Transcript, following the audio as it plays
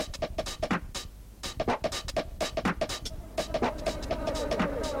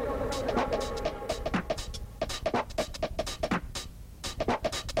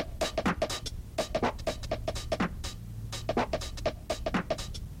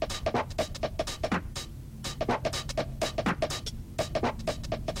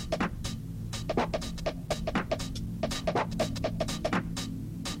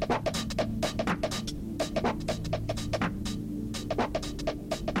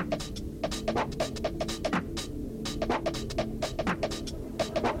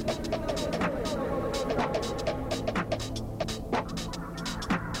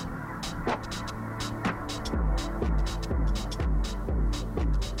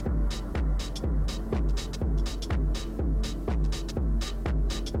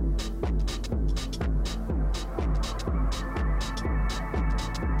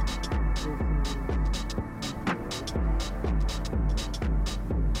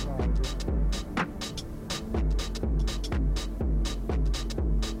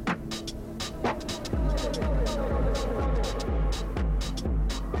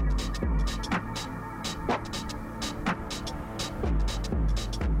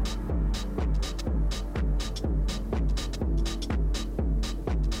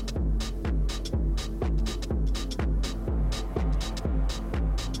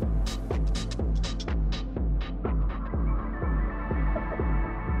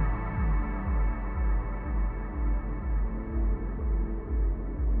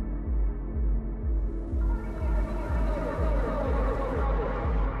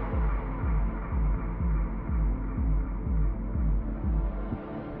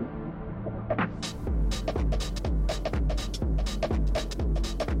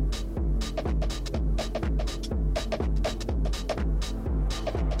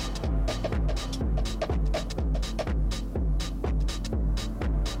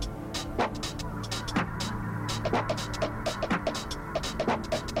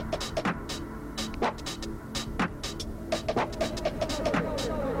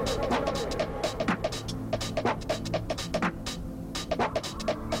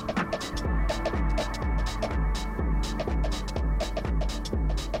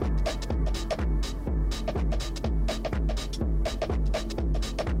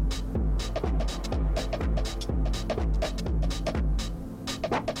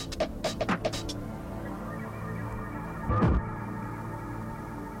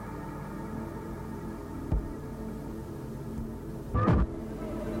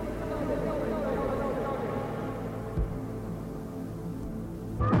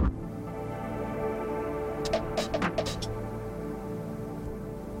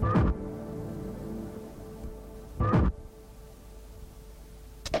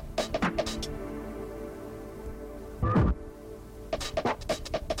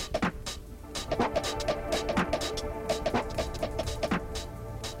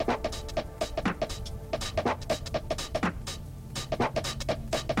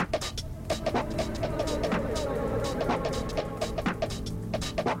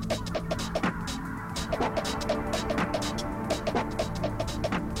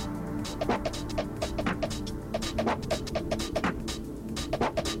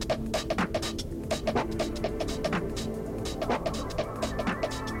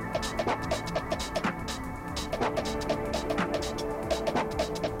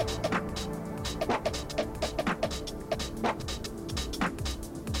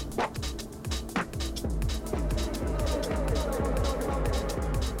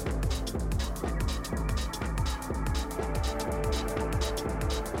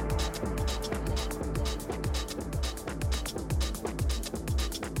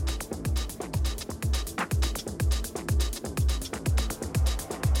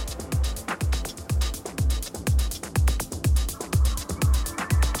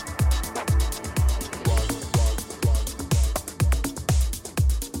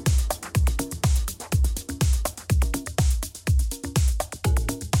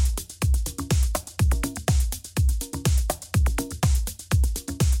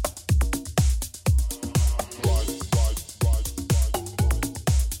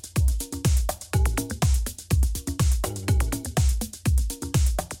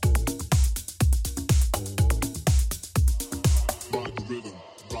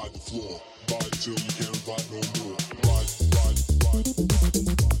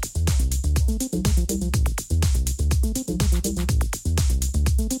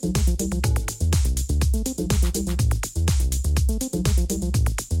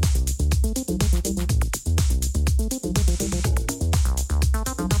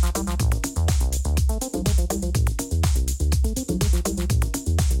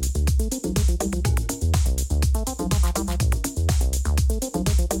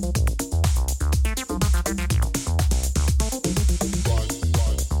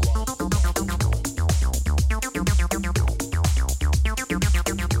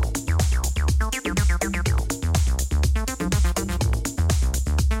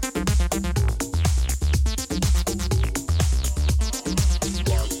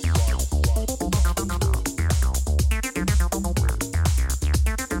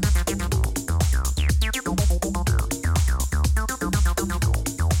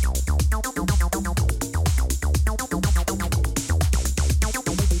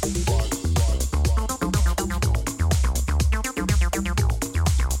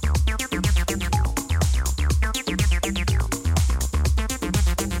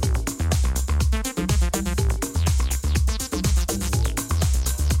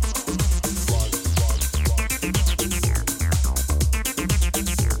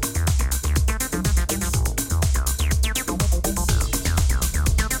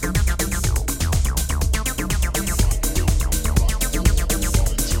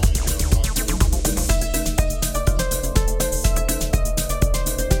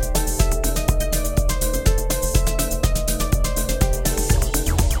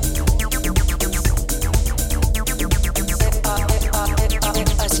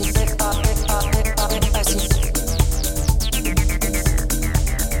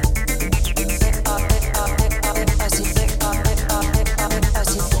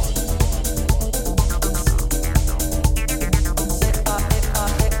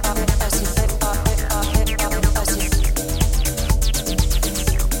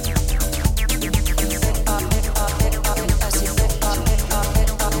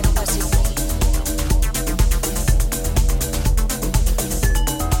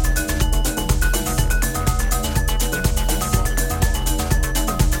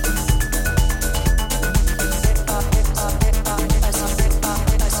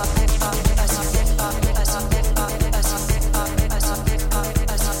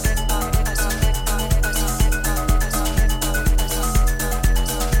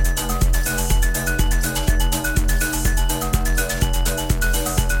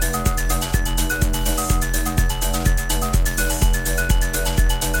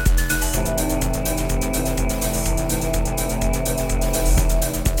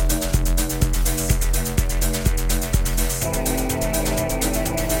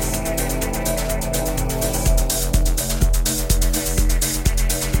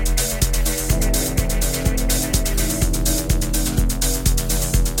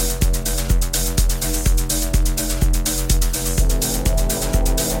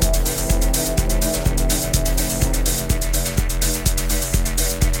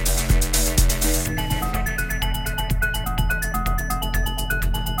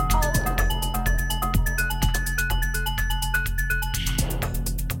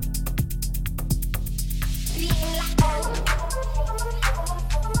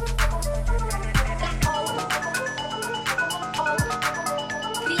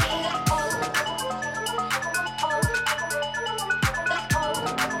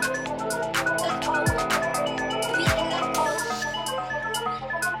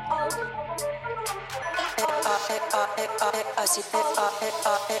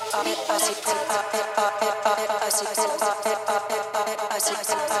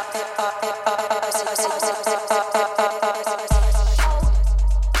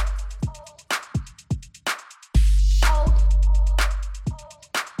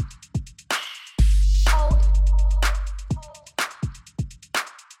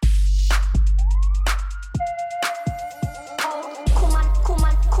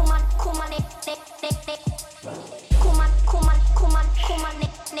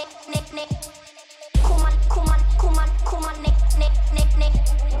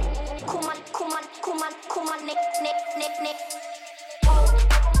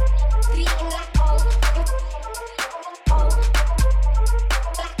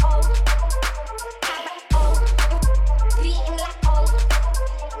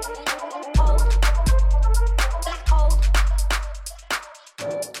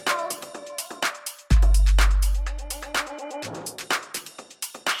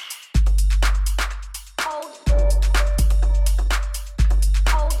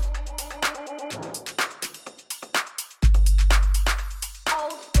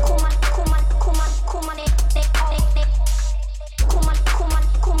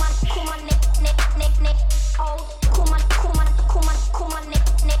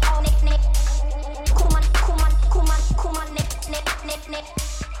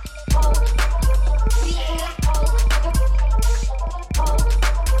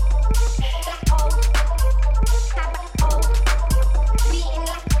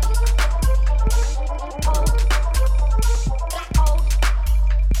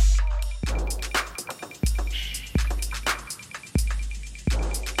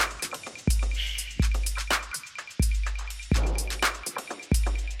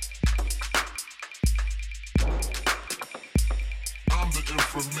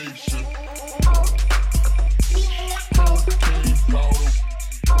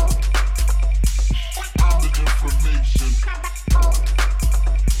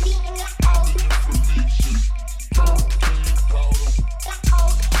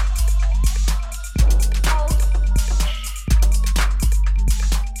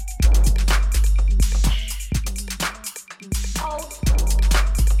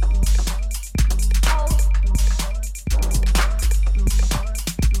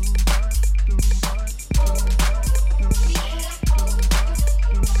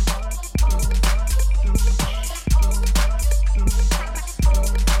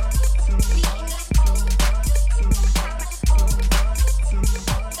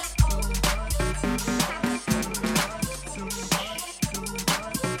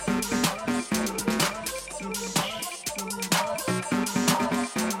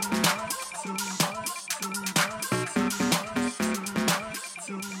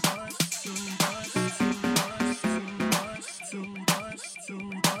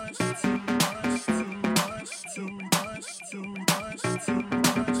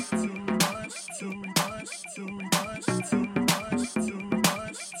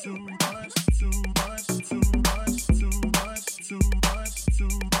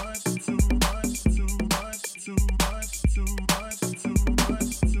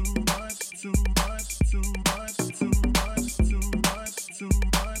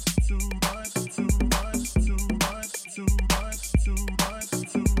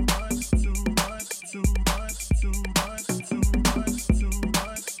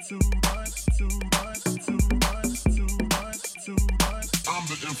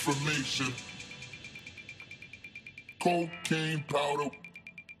Cocaine powder.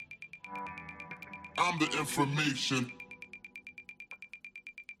 I'm the information.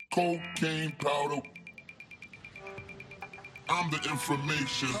 Cocaine powder. I'm the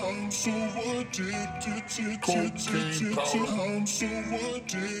information. I'm so addicted to cocaine powder. I'm so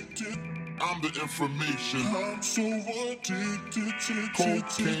addicted. I'm the information. I'm so addicted to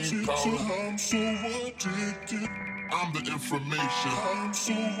cocaine powder. I'm so addicted. I'm the information. I'm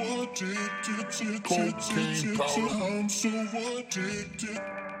so addicted to cocaine powder. I'm so addicted.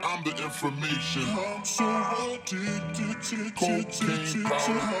 I'm the information. I'm so addicted to cocaine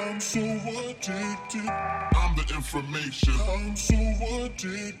powder. I'm so addicted. I'm the information. I'm so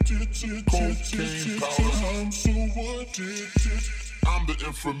addicted to cocaine powder. I'm so addicted. I'm the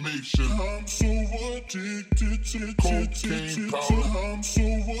information. I'm so addicted to cocaine powder. I'm so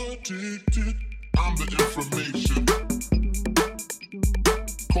addicted. I'm the information.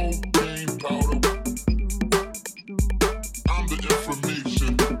 Cocaine powder. I'm the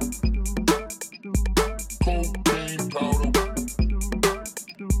information. Cocaine powder.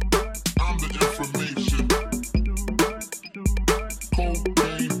 I'm the information.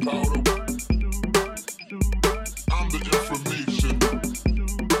 Cocaine powder. I'm the information.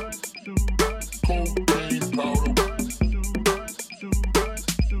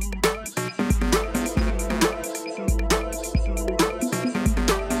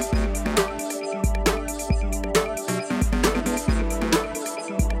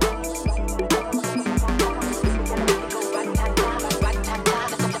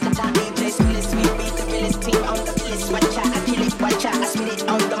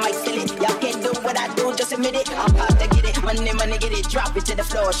 the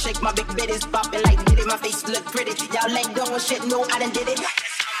floor, shake my big bitties, bopping like Diddy. My face look pretty. Y'all ain't doing shit, no, I done did it.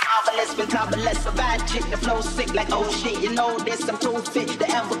 Marvelous, been marvelous, a bad chick, the flow sick like oh shit. You know this, I'm too fit to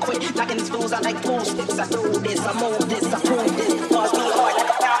ever quit. Knocking these fools out like pool sticks. I do this, I move this, I prove this. Bars too hard like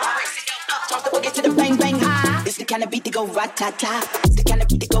a pound of bricks. Up, toss the boogie to the bang bang high. It's the kind of beat that go rat-ta-ta. It's the kind of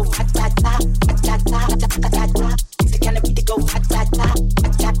beat that go rat-ta-ta, rat-ta-ta, rat-ta-ta. It's the kind of beat that go rat-ta-ta,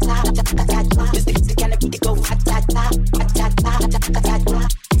 rat-ta-ta, rat-ta-ta. It's the kind of beat that go rat-ta-ta, rat-ta-ta, rat-ta-ta.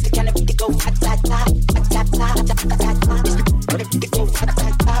 It's the kind of beat that go rat-ta-ta, rat-ta-ta, rat-ta-ta. It's the kind of beat that go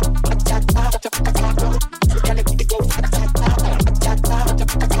rat-ta-ta, rat-ta-ta, rat-ta-ta. It's the kind of beat that go rat-ta-ta, rat-ta-ta,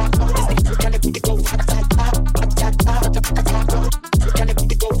 rat-ta-ta. It's the kind of beat that go rat-ta-ta, rat-ta-ta, rat-ta-ta. It's the kind of beat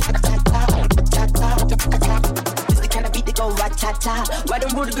that go rat-ta-ta, rat-ta-ta, rat-ta-ta. It's the kind of beat that go rat-ta-ta. Why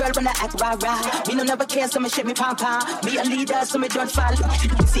don't rude girl when I act rah-rah? Me no never care, so me shake me pom-pom. Me a leader, so me don't follow.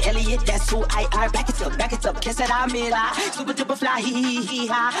 See Elliot, that's who I are. Back it up, kiss it, I'm it. Super duper fly,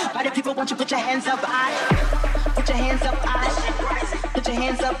 hee-hee-hee-ha. Why the people want you put your hands up, put your hands up, put your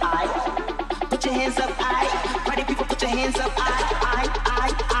hands up, put your hands up, why the people put your hands up, hands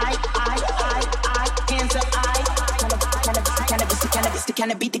up, Cannabis, the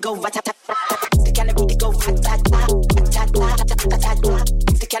kind of beat to go rat-ta-ta. It's the kind of beat to go rat-ta-ta.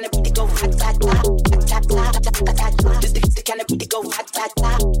 It's the kind of beat to go rat-ta-ta. It's the kind of beat to go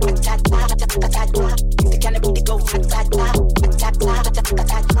rat-ta-ta. It's the kind of beat to go rat-ta-ta. It's the kind of beat to go rat-ta-ta.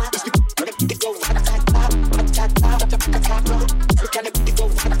 It's the kind of beat to go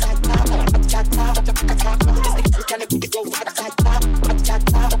rat-ta-ta. It's the kind of beat to go rat-ta-ta. It's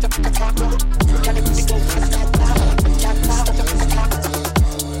the kind of beat to go rat-ta-ta.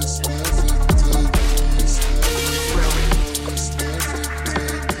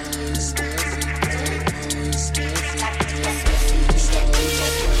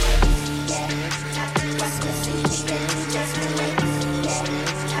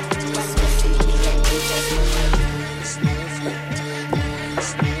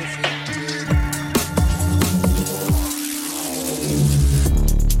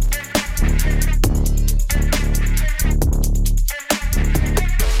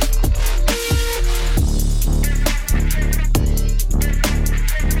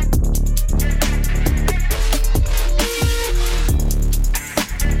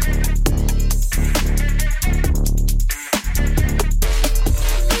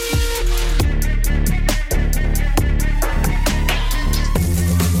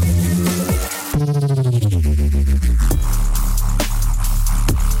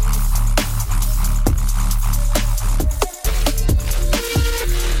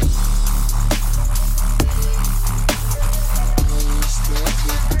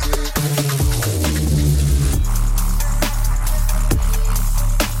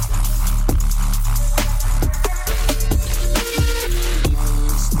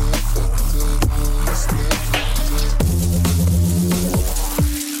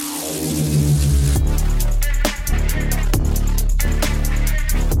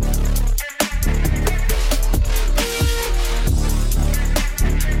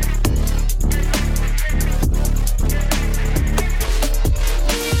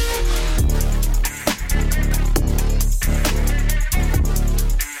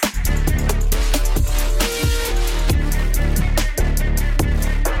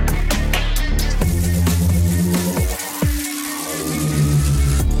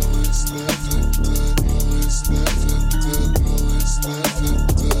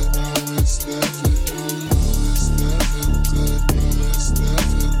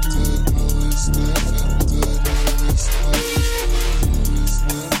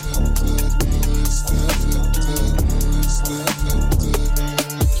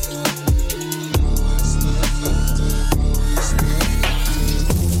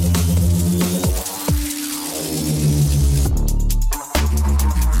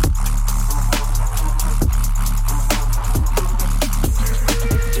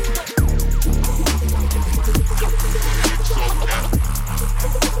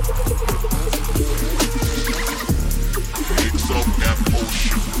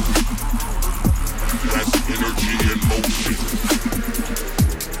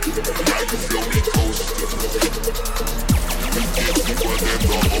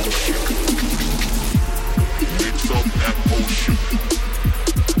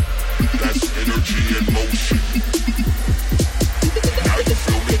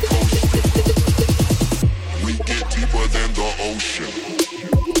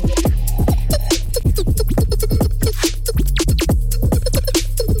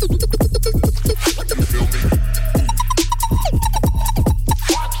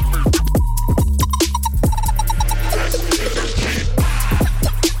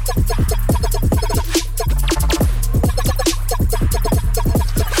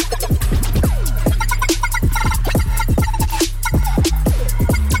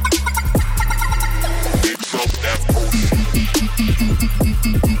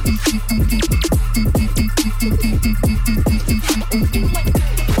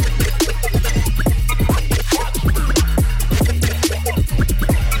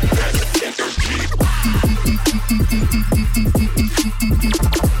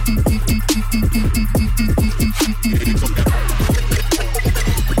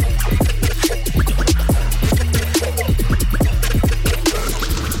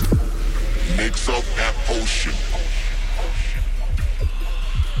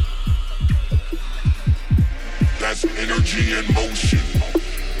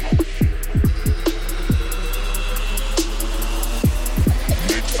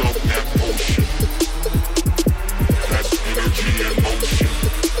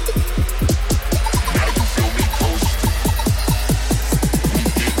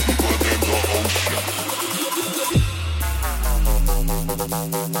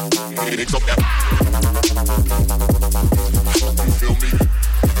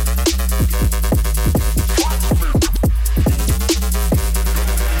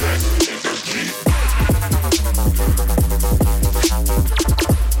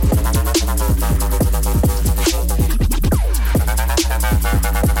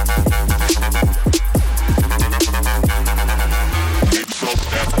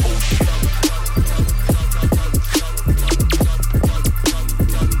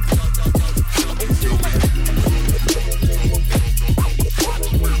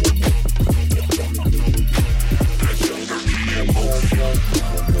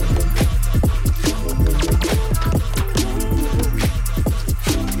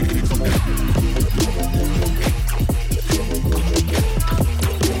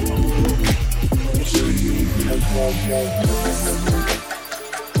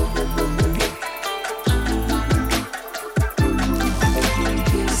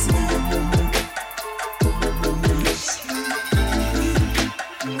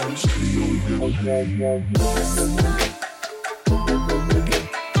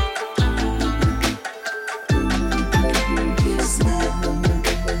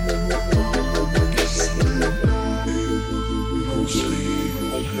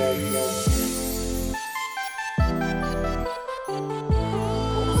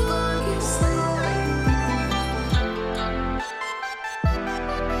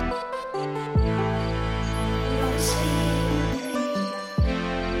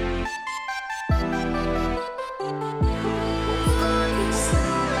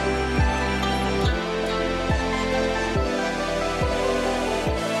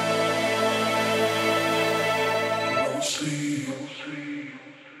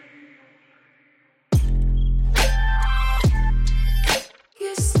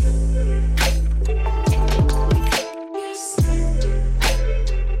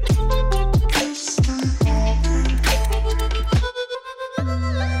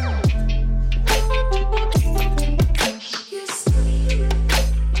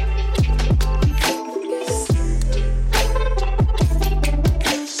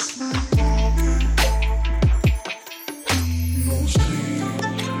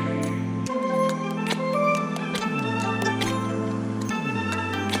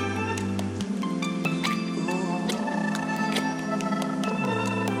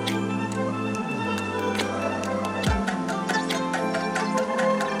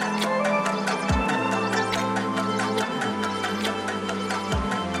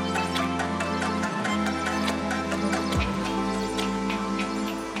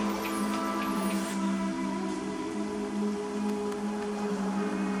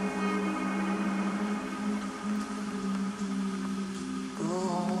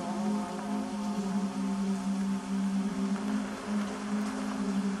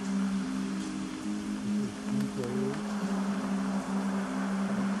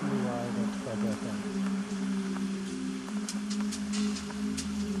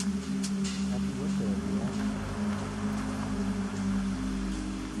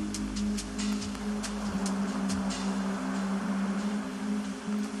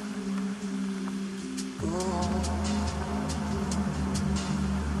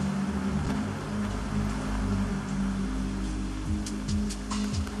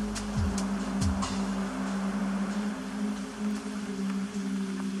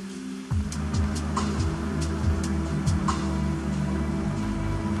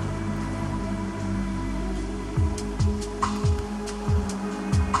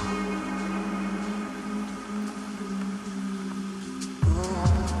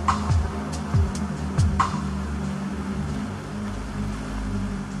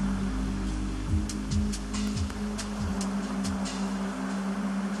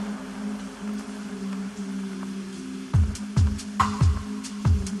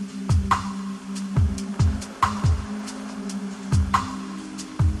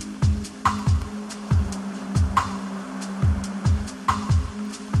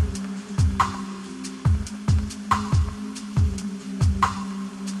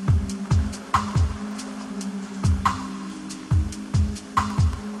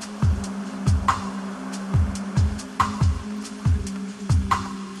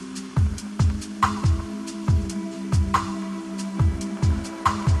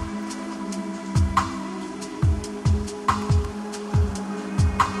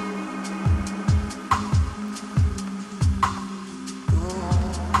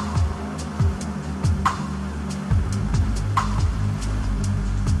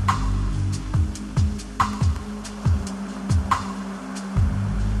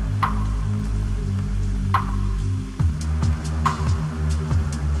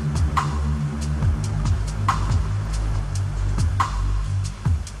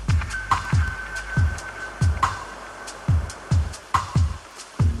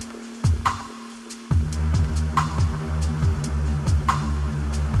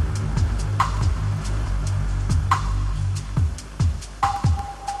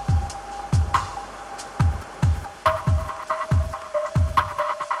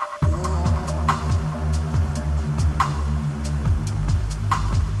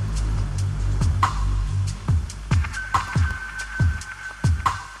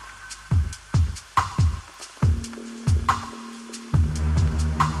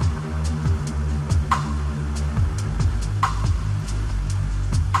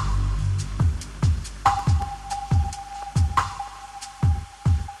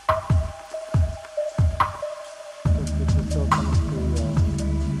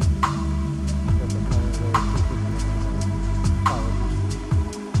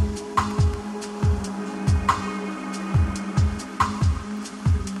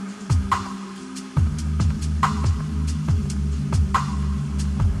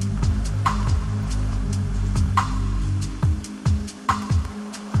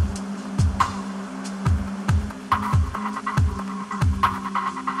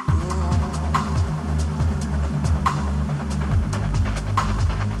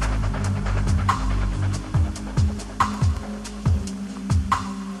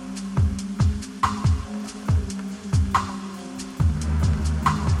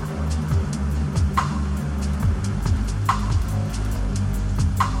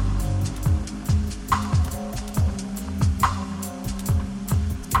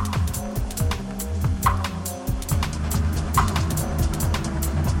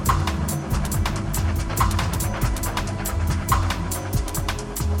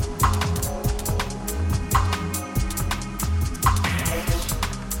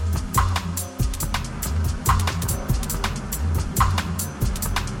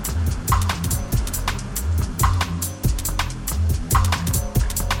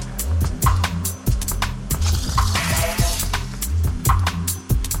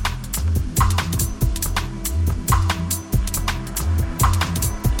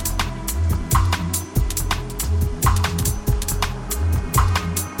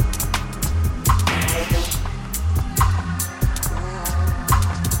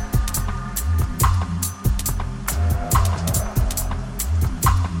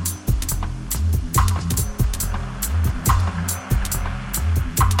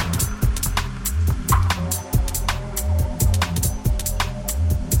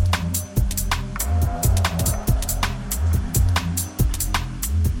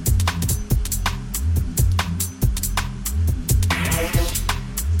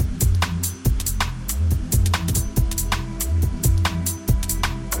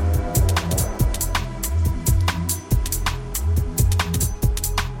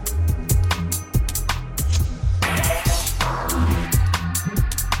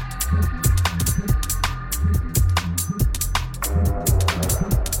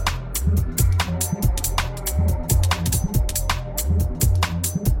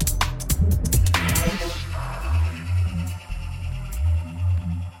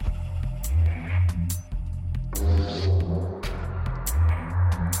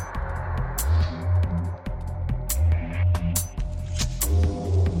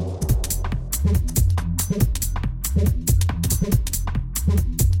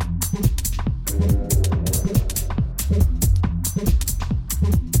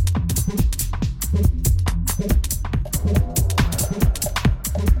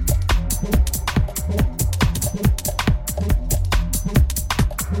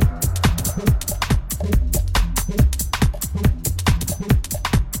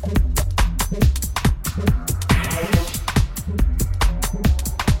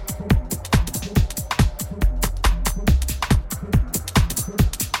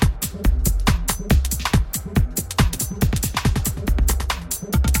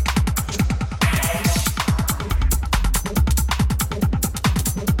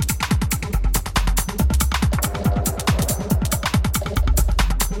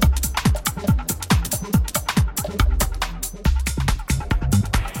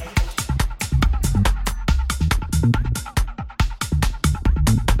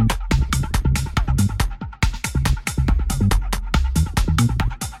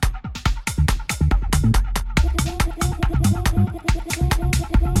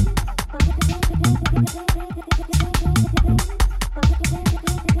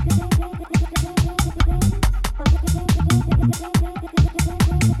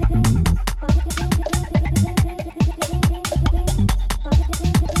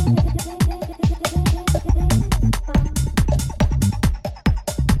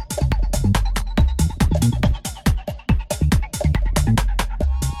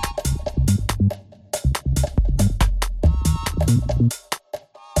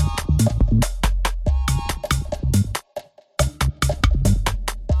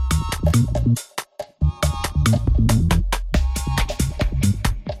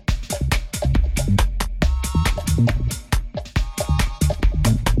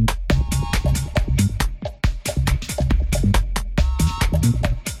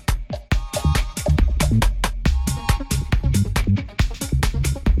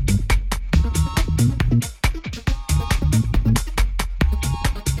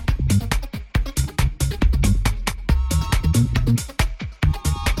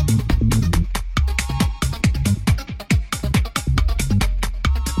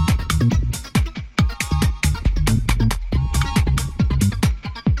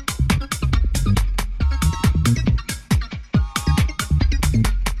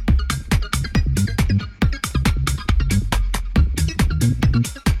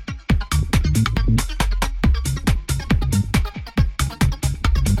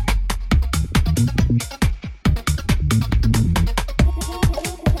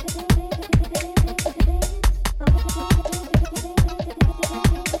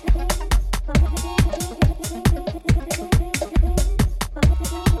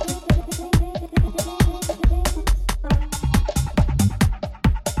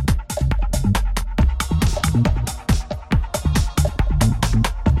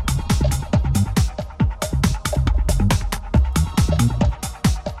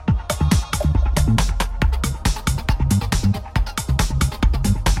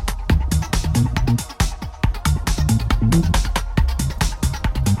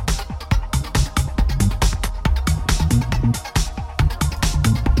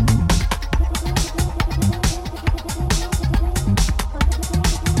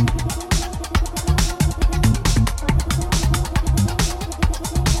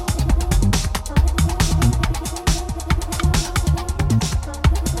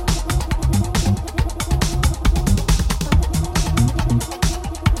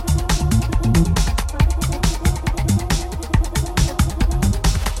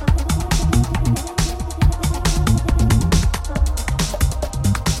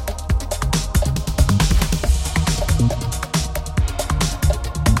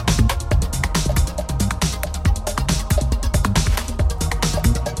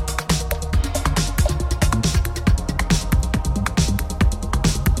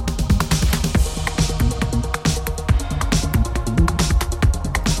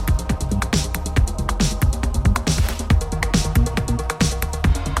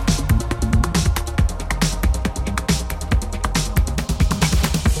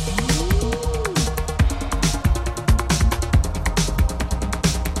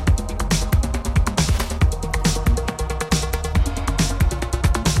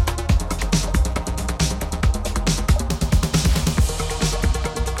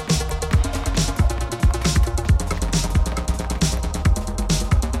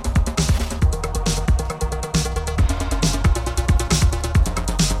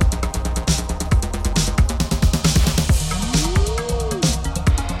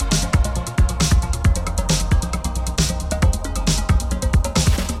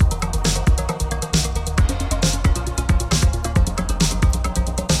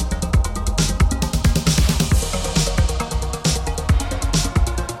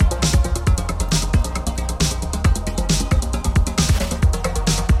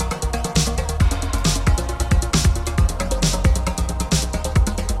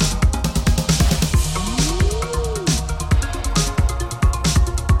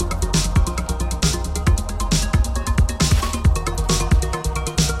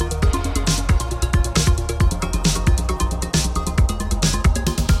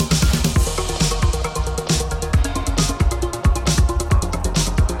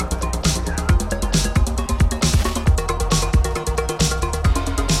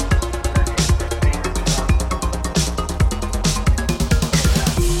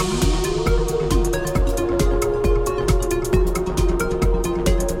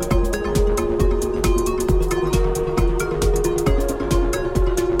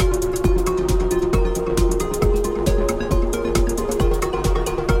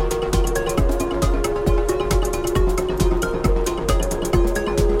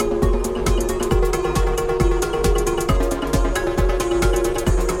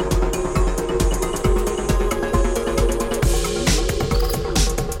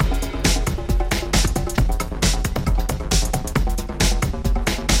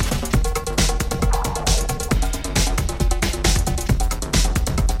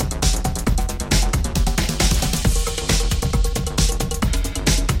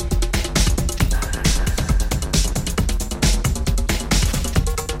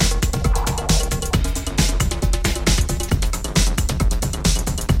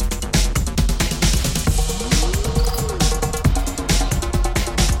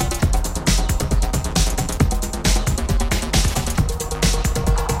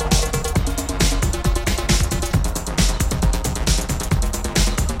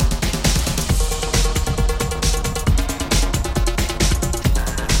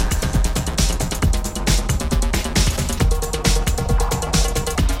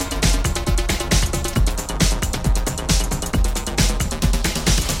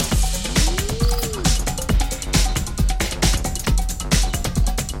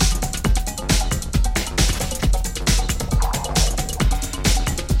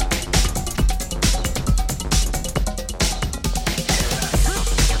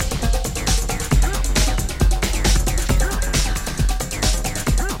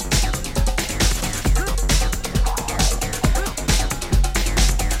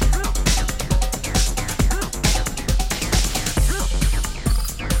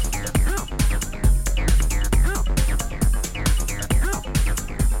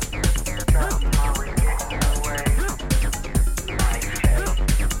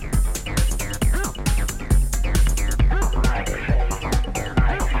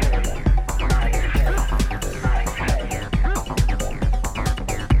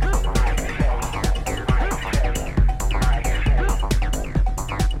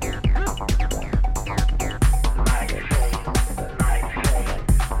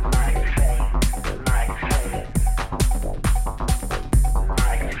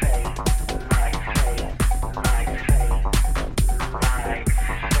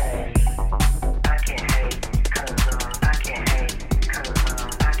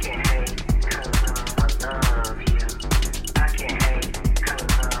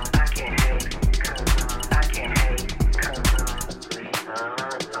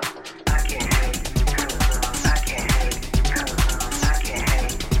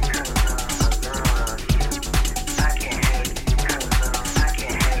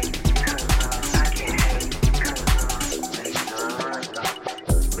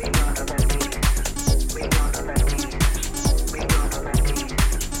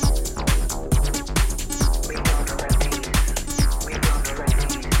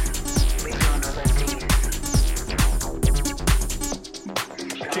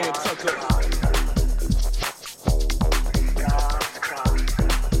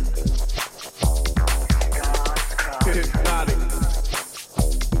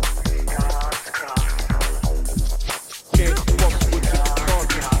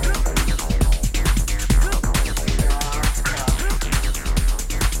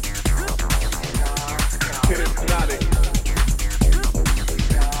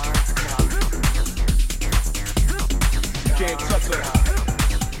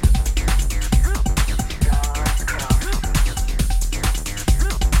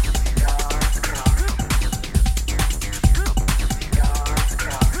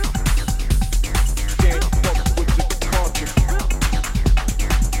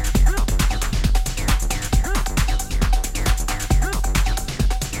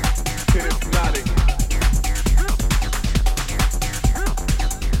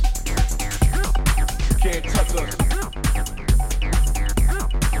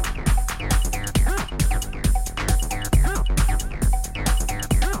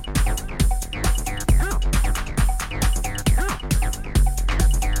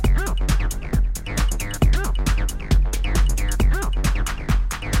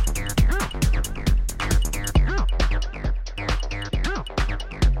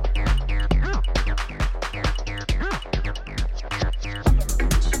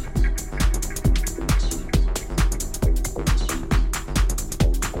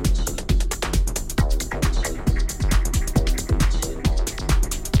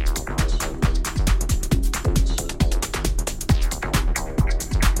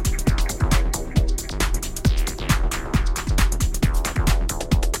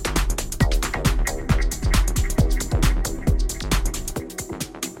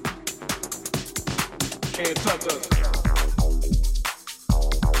 Can't touch us.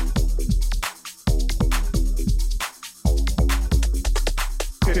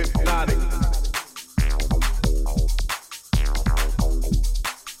 Hypnotic.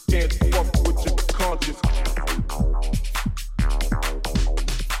 Can't fuck with your conscience.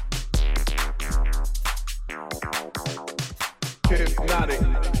 Hypnotic.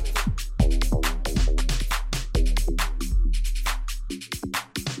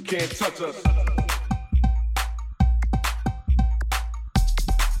 Can't touch us.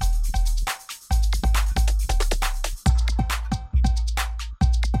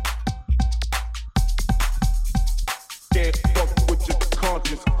 Can't fuck with your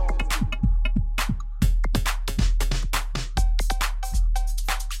conscience.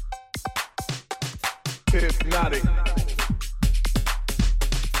 Hypnotic.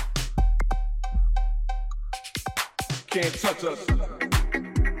 Can't touch us.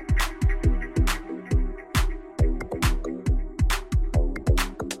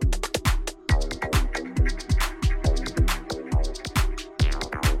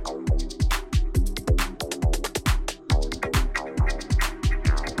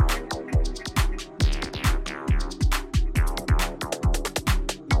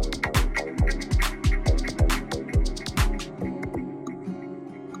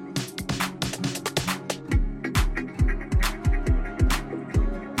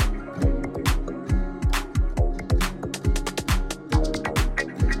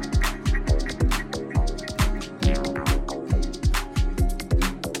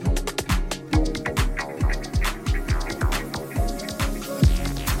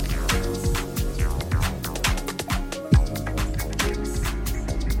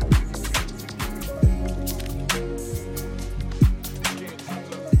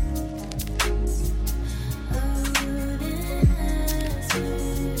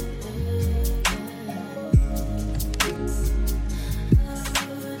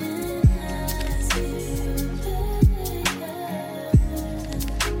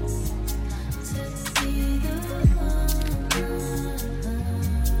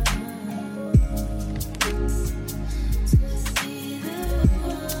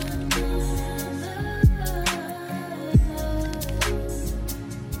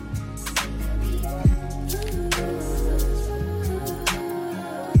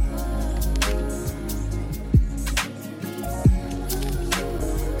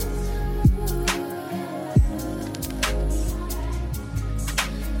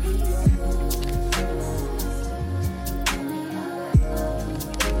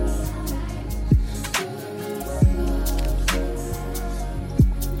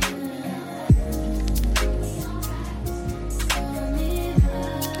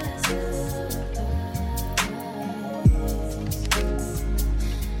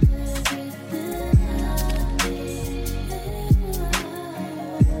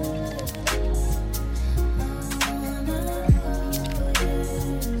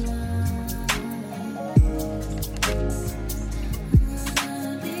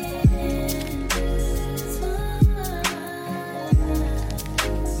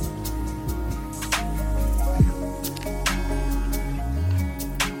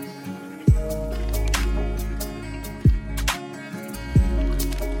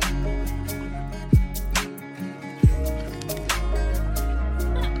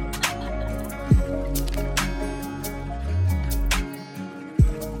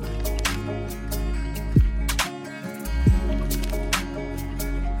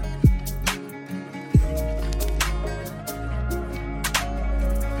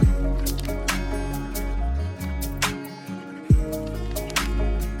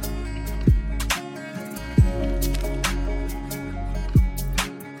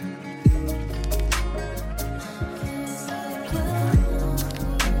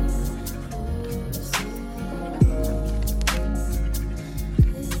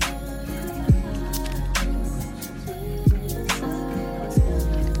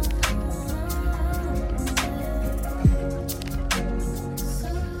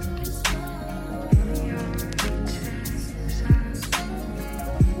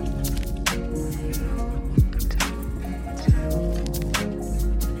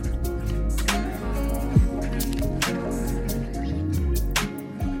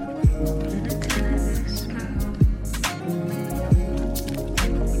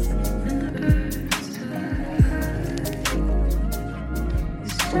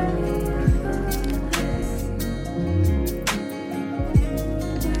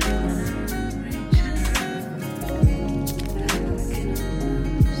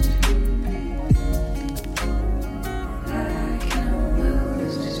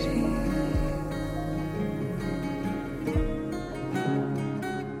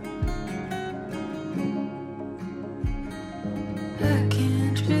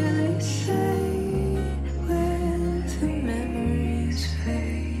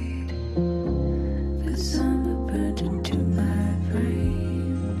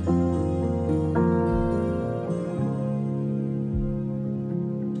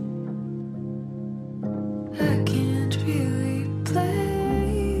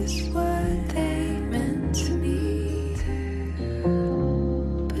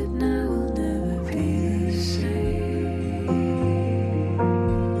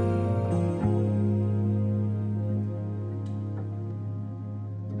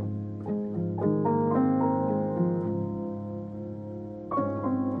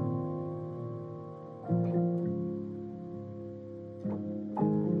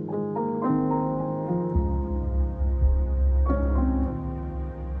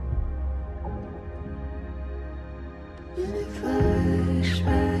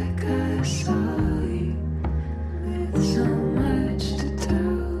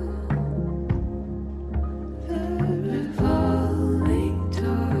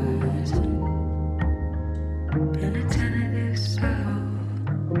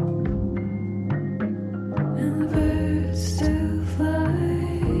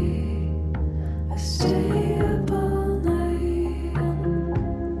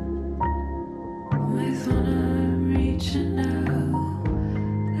 With one arm reaching out,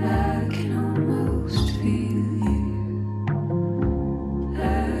 I can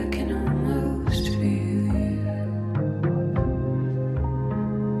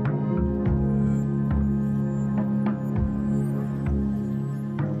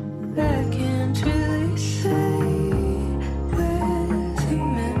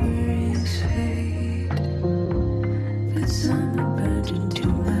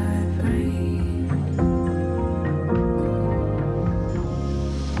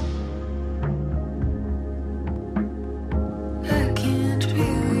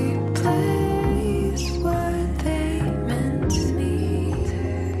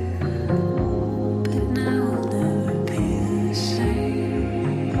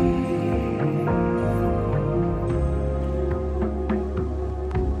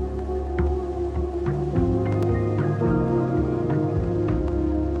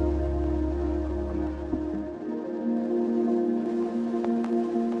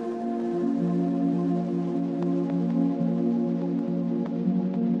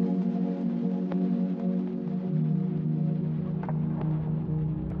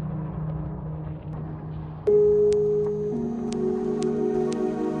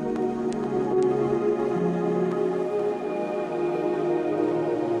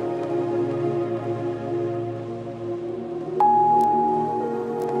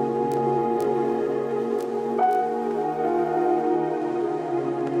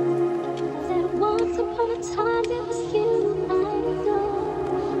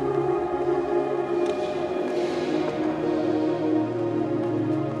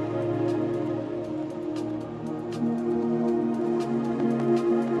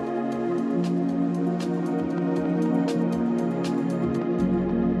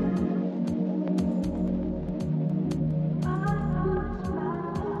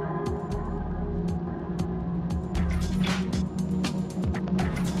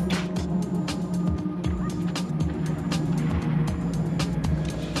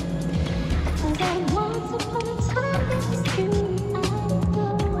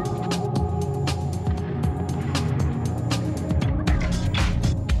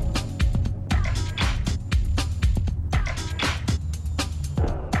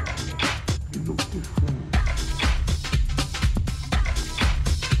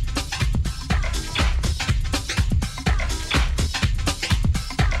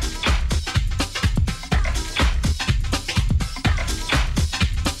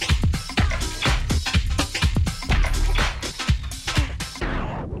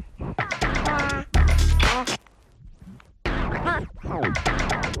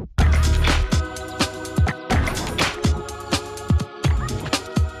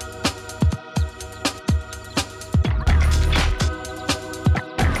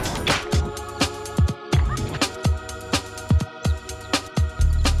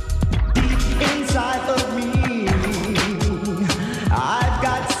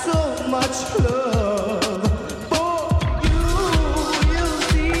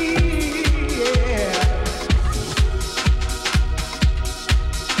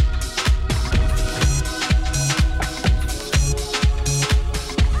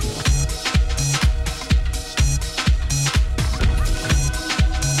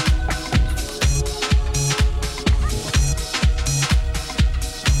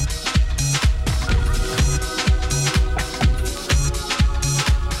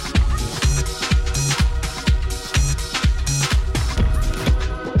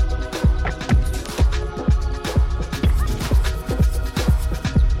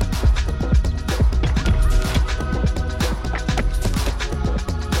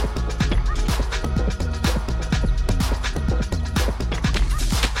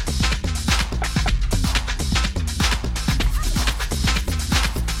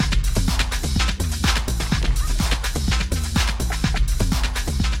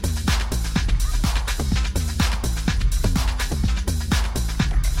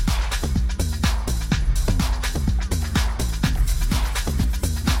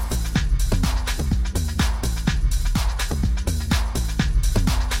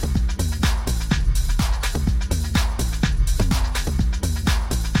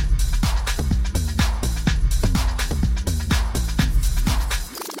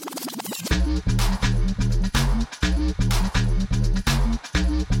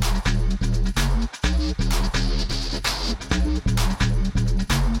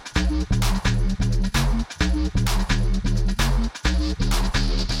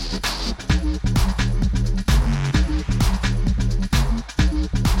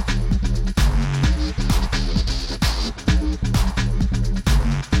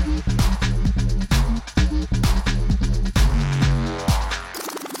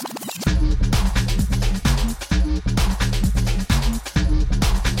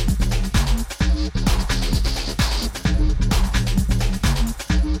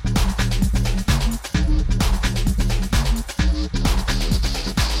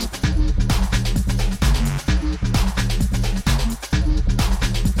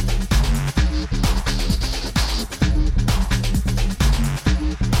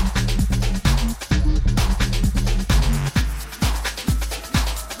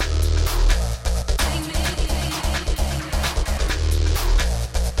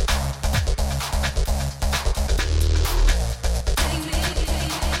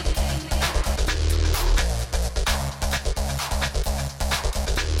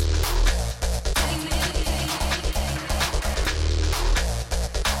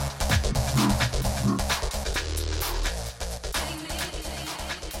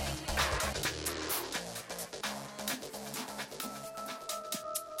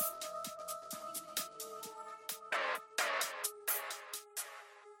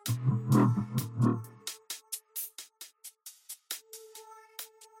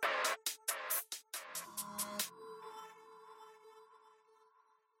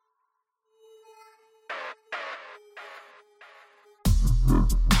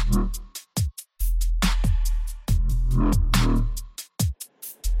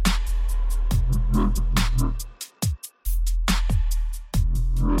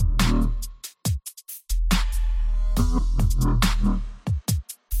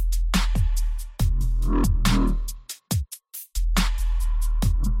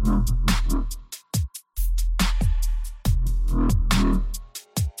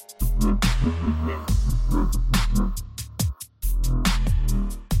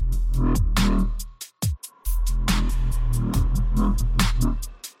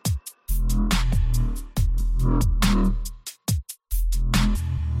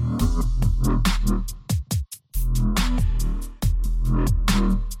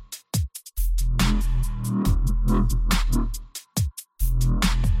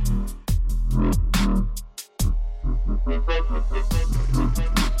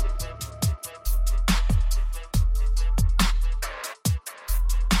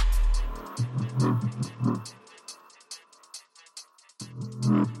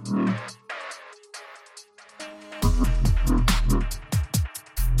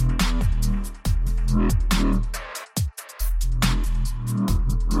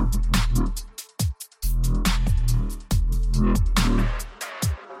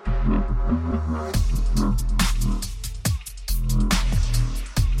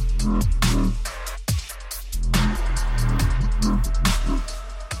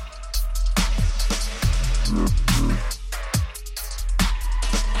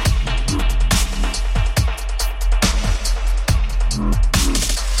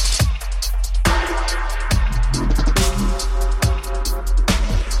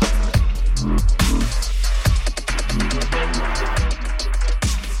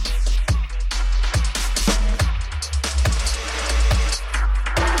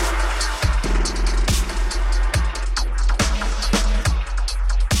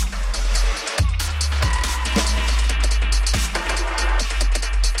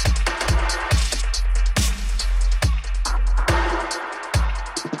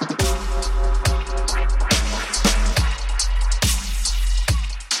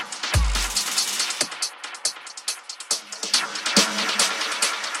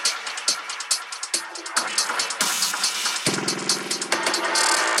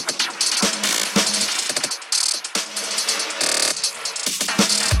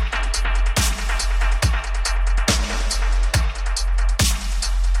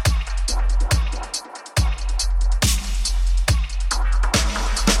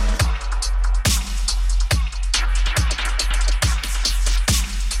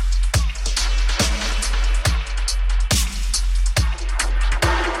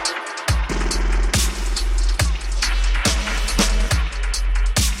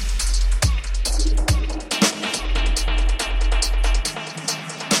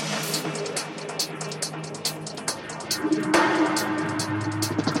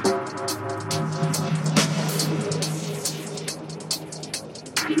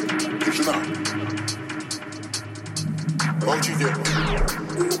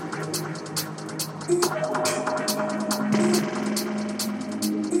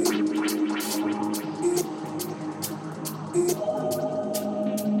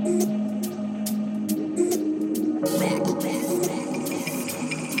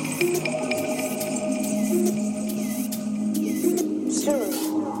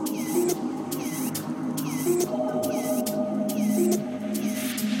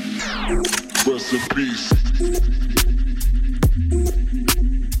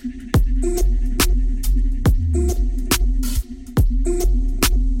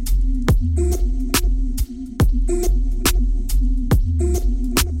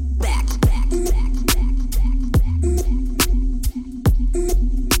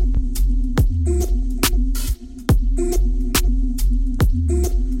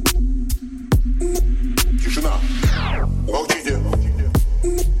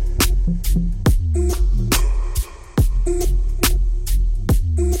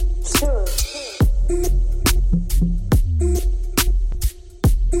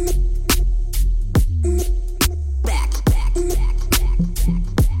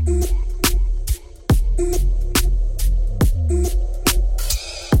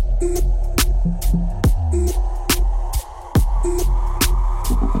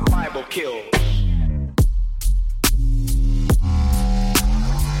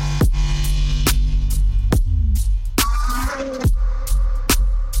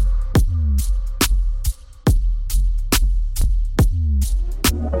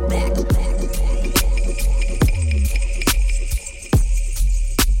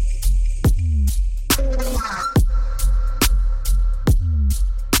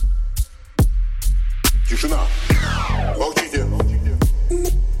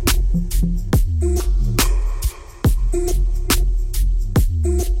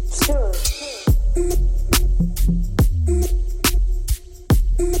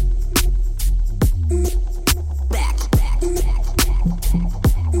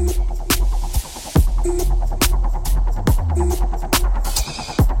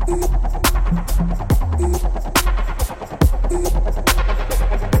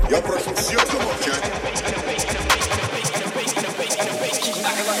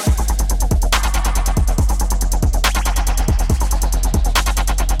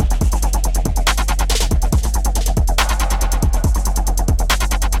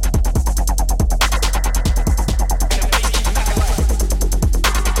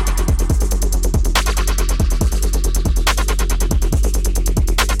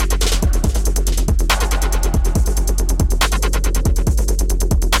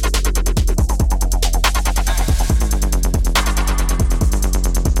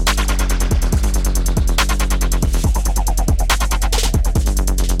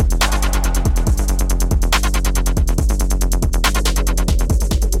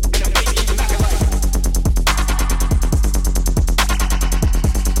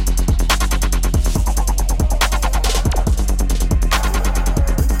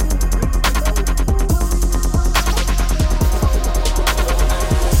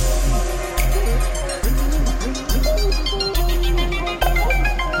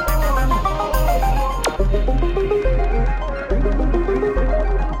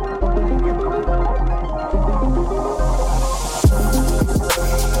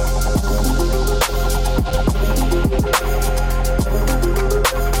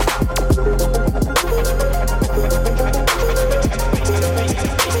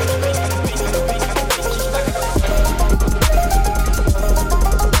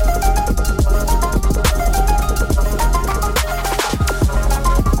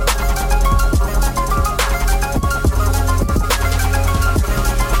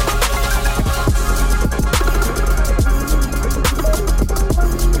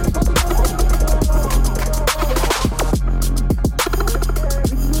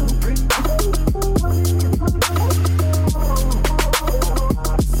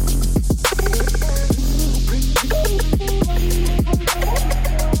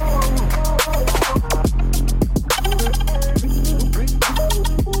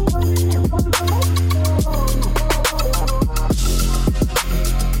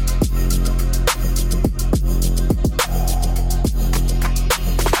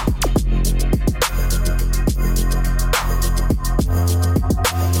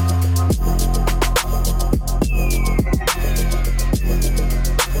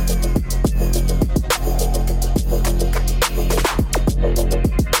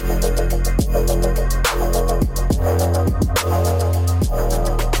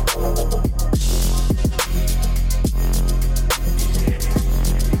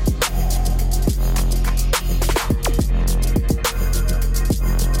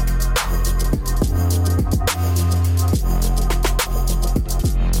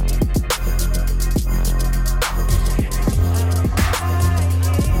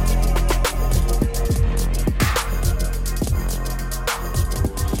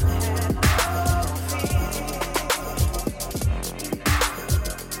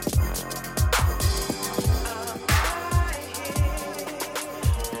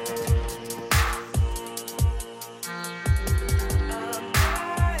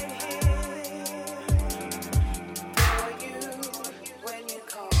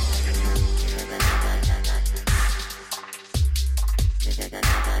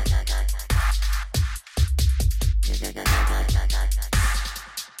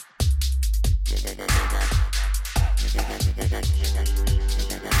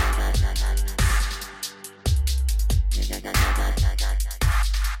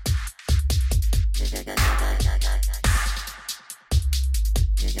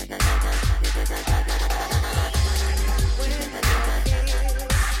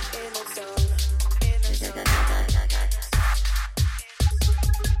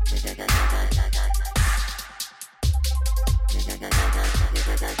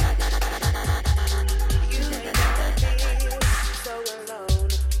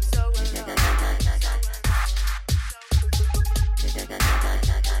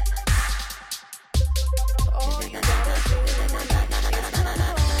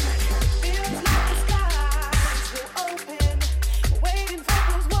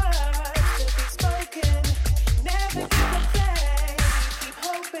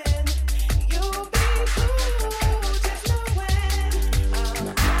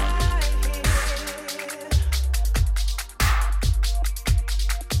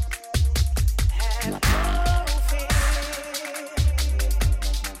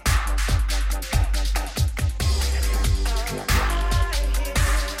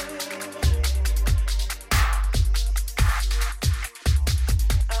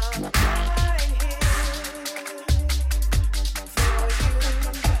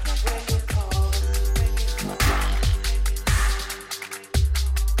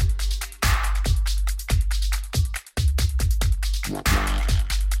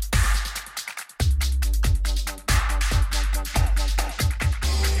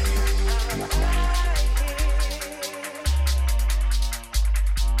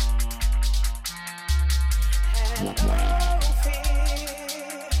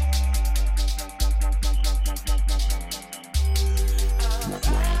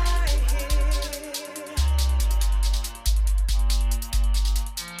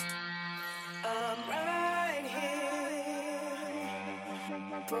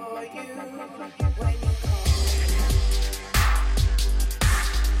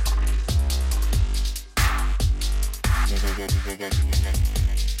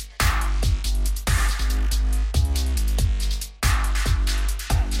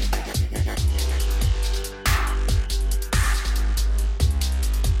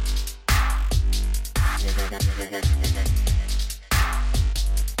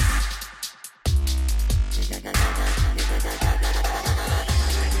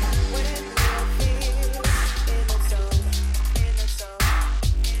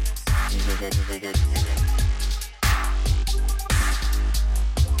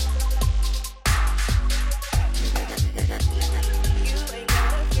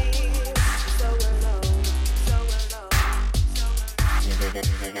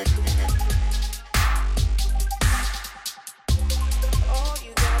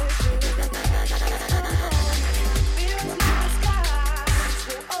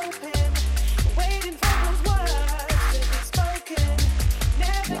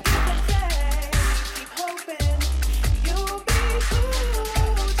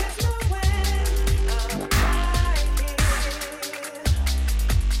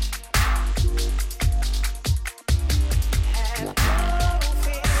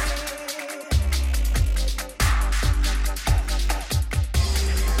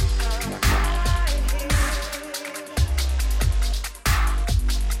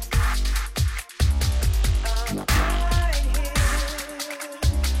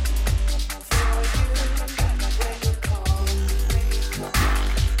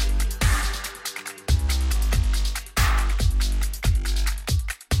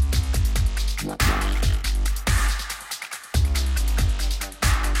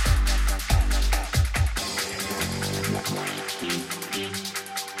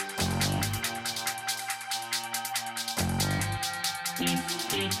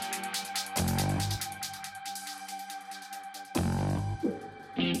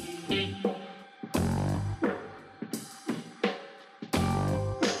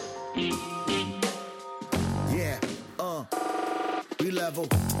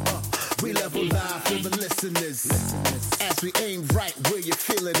We level live for the listeners. As we aim right where your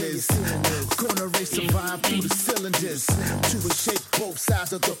feeling is. Gonna race survive through the cylinders. To reshape both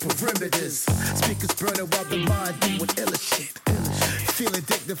sides of the perimeters. Speakers burning while the mind doing illa shit. Feeling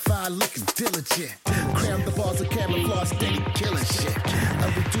dignified, looking diligent. Cram the bars of camouflage, steady killing shit.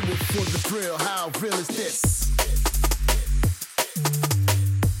 And we do it for the thrill. How real is this?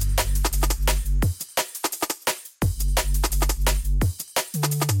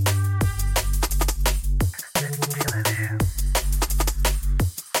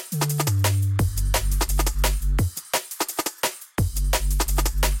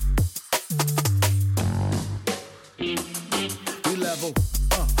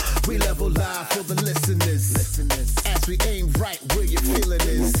 We level live for the listeners. As we aim right where your feeling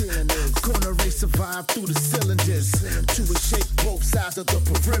is. Gonna race survive through the cylinders. To reshape both sides of the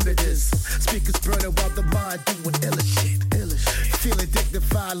perimeters. Speakers burning while the mind doing illa shit. Feeling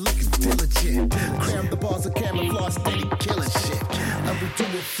dignified, looking diligent. Cram the bars of camouflage, steady killing shit. And we do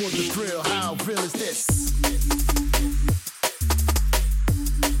it for the thrill. How real is this?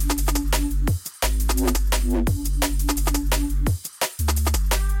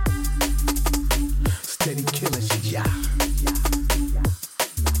 Steady killing shit, yeah.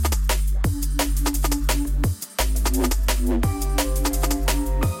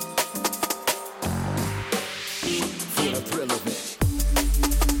 For the thrill of it.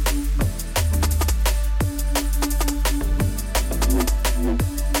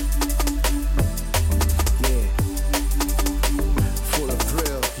 Yeah.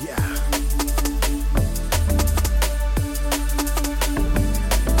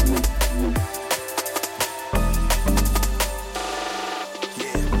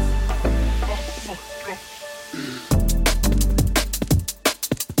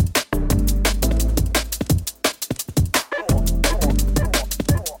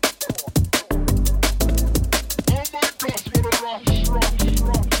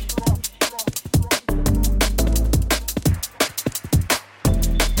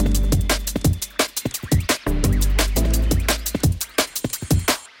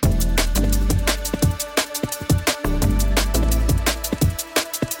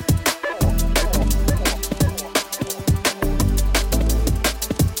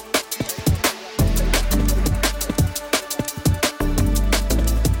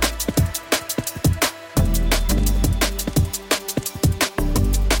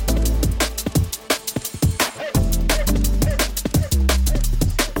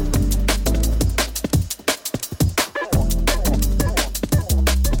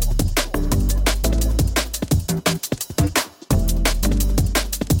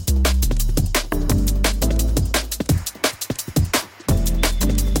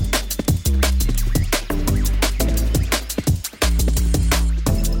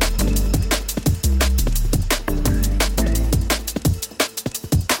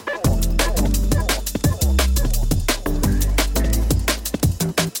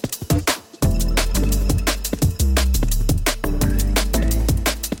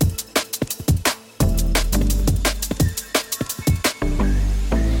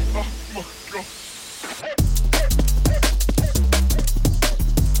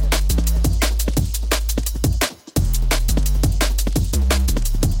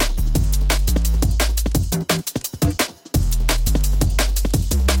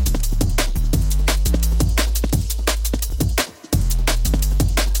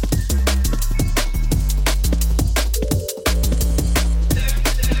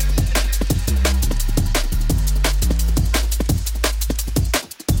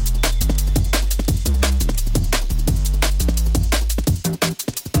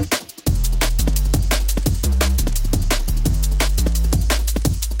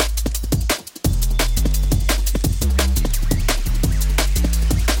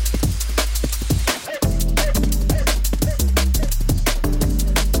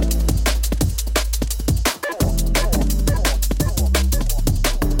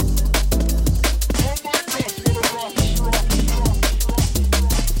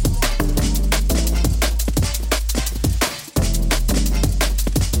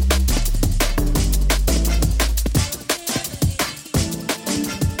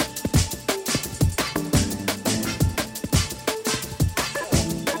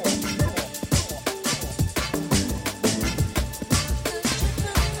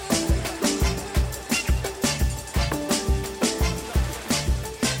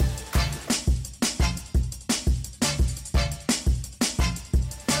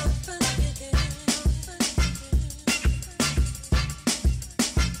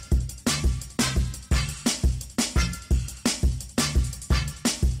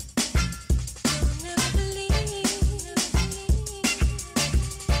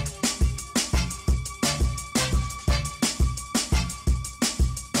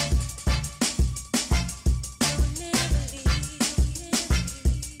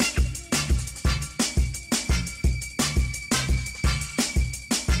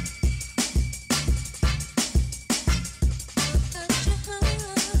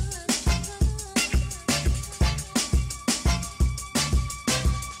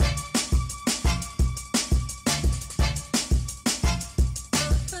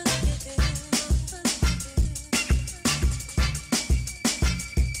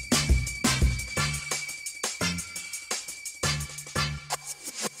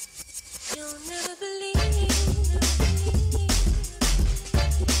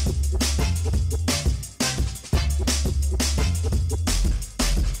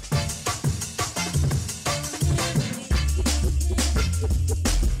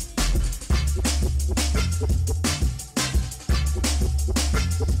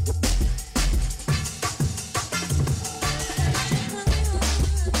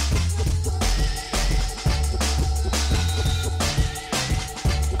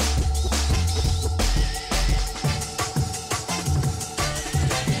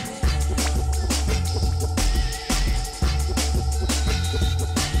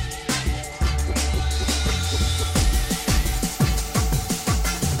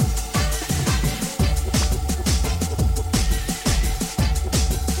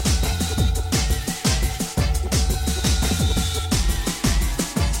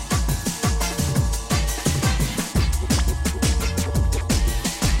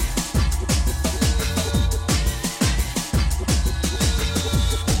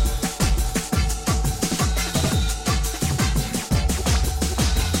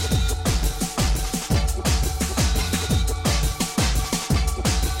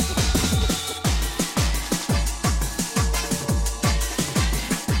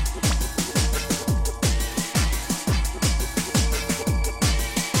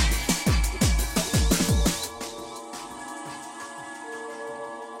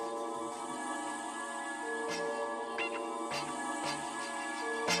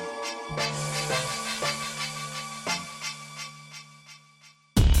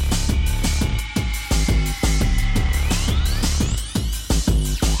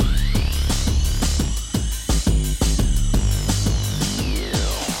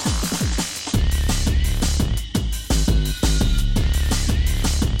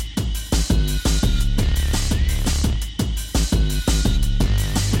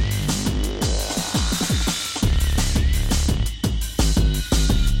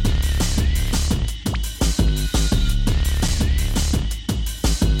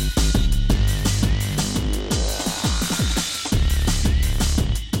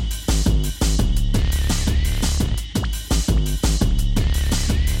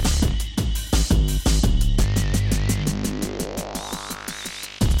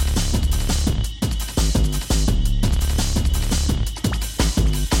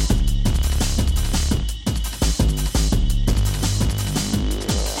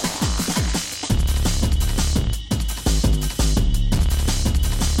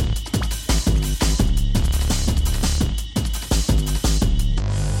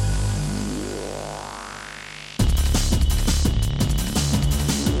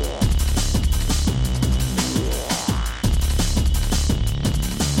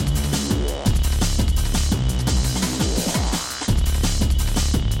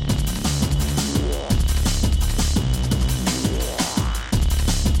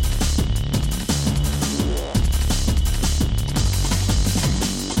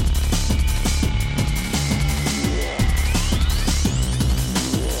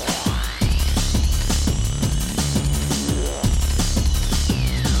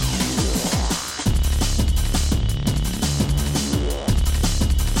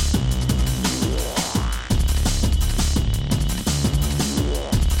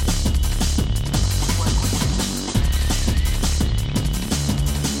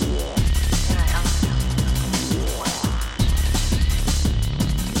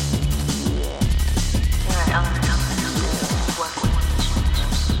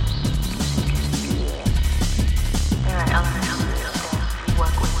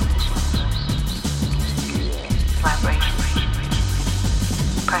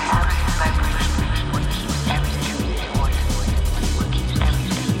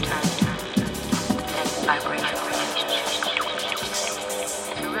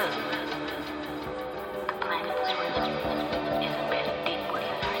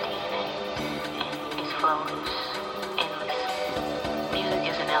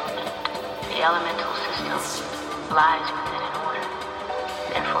 The elemental system lies within an order.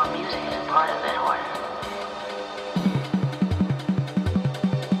 Therefore, music is a part of that order.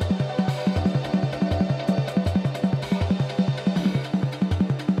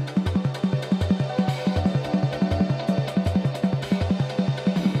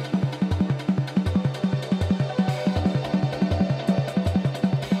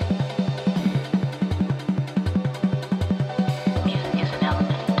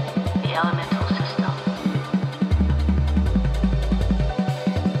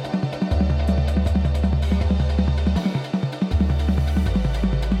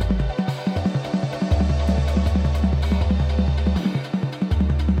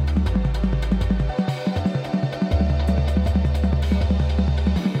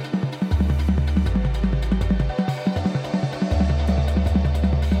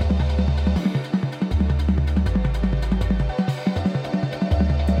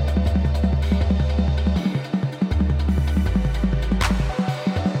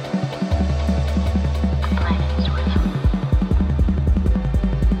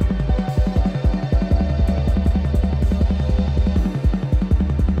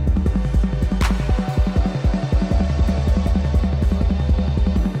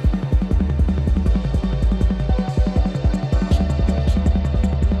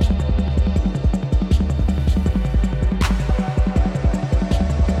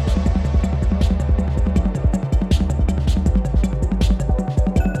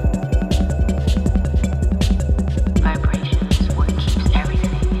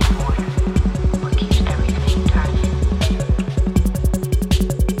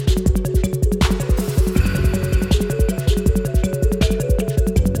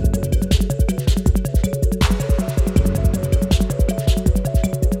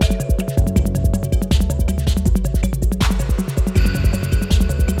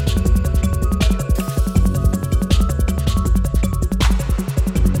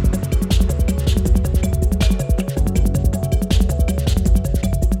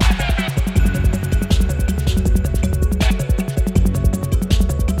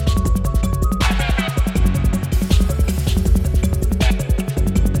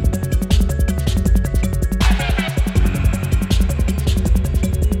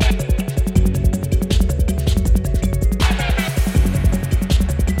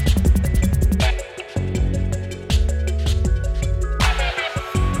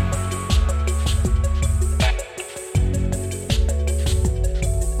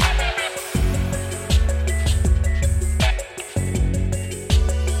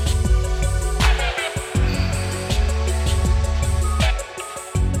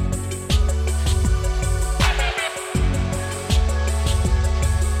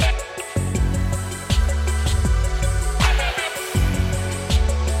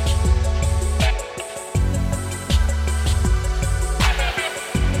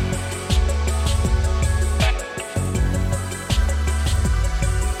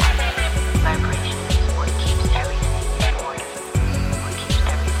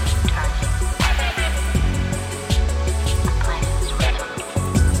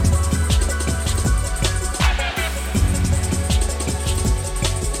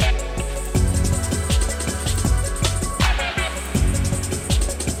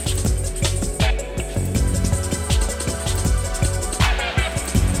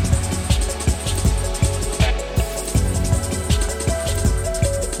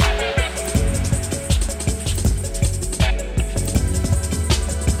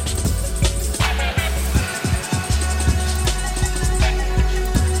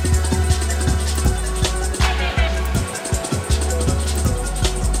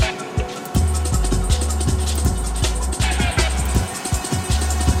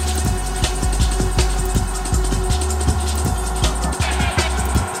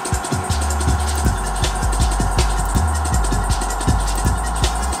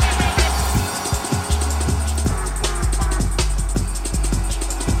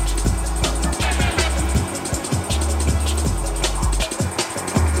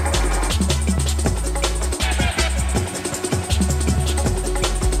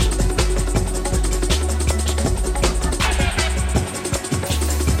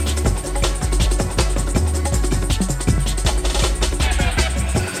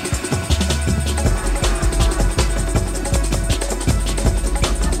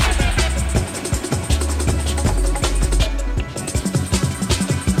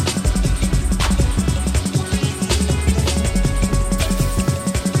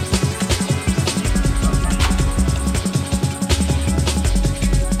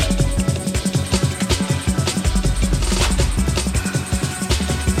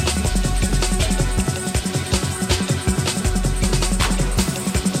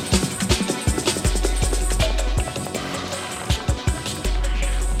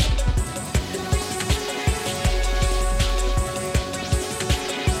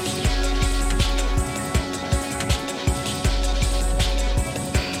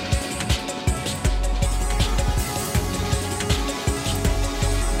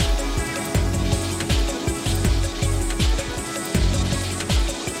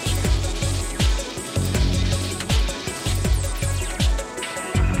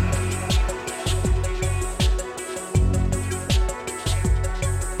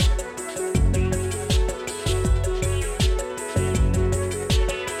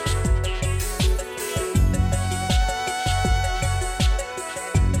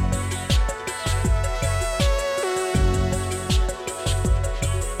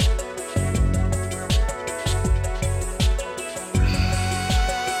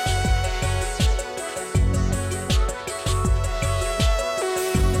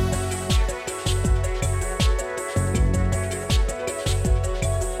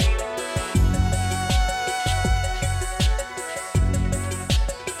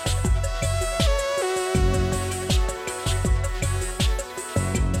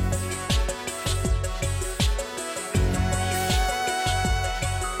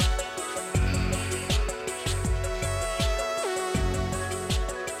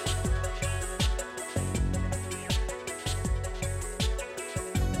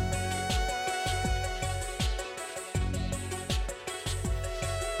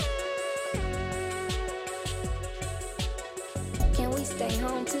 stay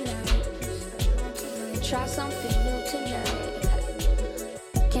home tonight? Try something new tonight.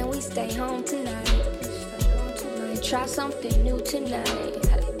 Can we stay home tonight? Try something new tonight.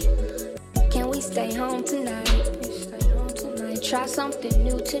 Can we stay home tonight? Try something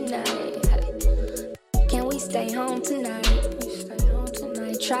new tonight. Can we stay home tonight?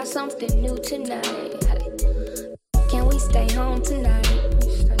 Try something new tonight. Can we stay home tonight?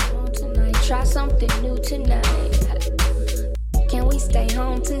 Try something new tonight. Can we stay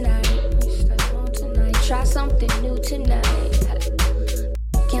home tonight? Try something new tonight.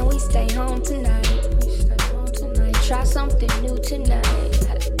 Can we stay home tonight? Try something new tonight.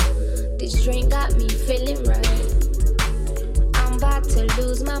 This drink got me feeling right. I'm about to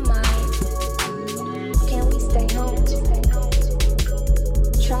lose my mind. Can we stay home?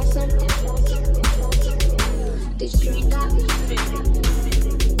 Try something. This drink got me feeling.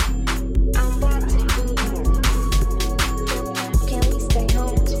 I'm about to lose. Can we stay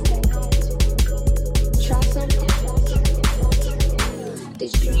home? Try something.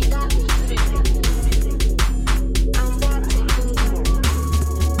 This drink got me feeling. I'm about to lose.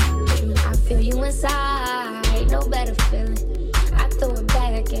 I feel you inside, no better feeling. I throw it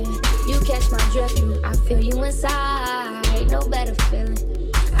back again. You catch my drift. I feel you inside, no better feeling.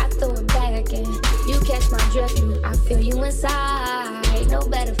 I throw it back again. You catch my drift. I feel you inside, no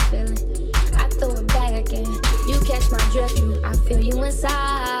better feeling. I throw it back again. You catch my drift. I feel you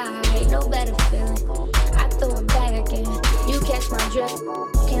inside, no better feeling. I throw it back again. You catch my drift.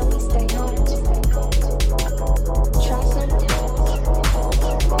 Can we stay home? Try something.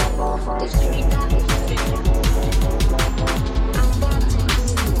 This dream got me feeling. I'm about to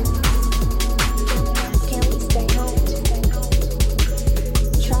lose. Can we stay home?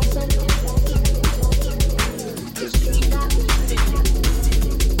 Try something. This dream got me feeling.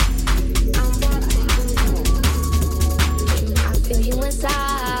 I'm about to lose. I feel you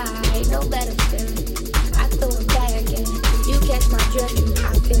inside, no better feeling. I throw it back again. You catch my drift. I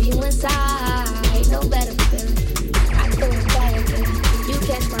feel you inside, no better feeling. I throw it back again. You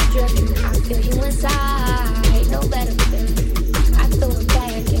catch my drift. I feel you inside, no better feeling. I throw it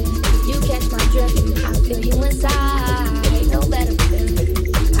back again. You catch my drift. I feel you inside, no better feeling.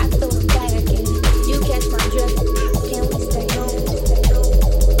 I throw it back again. You catch my drift. Can we stay home?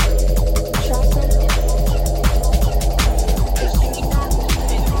 Try something. This dream got me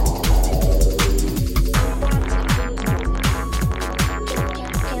feeling. I'm about to lose.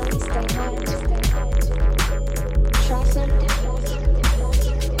 Can we stay home? Try something.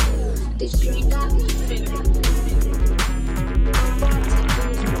 This dream got me feeling. I'm about to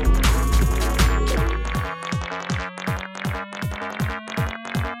lose.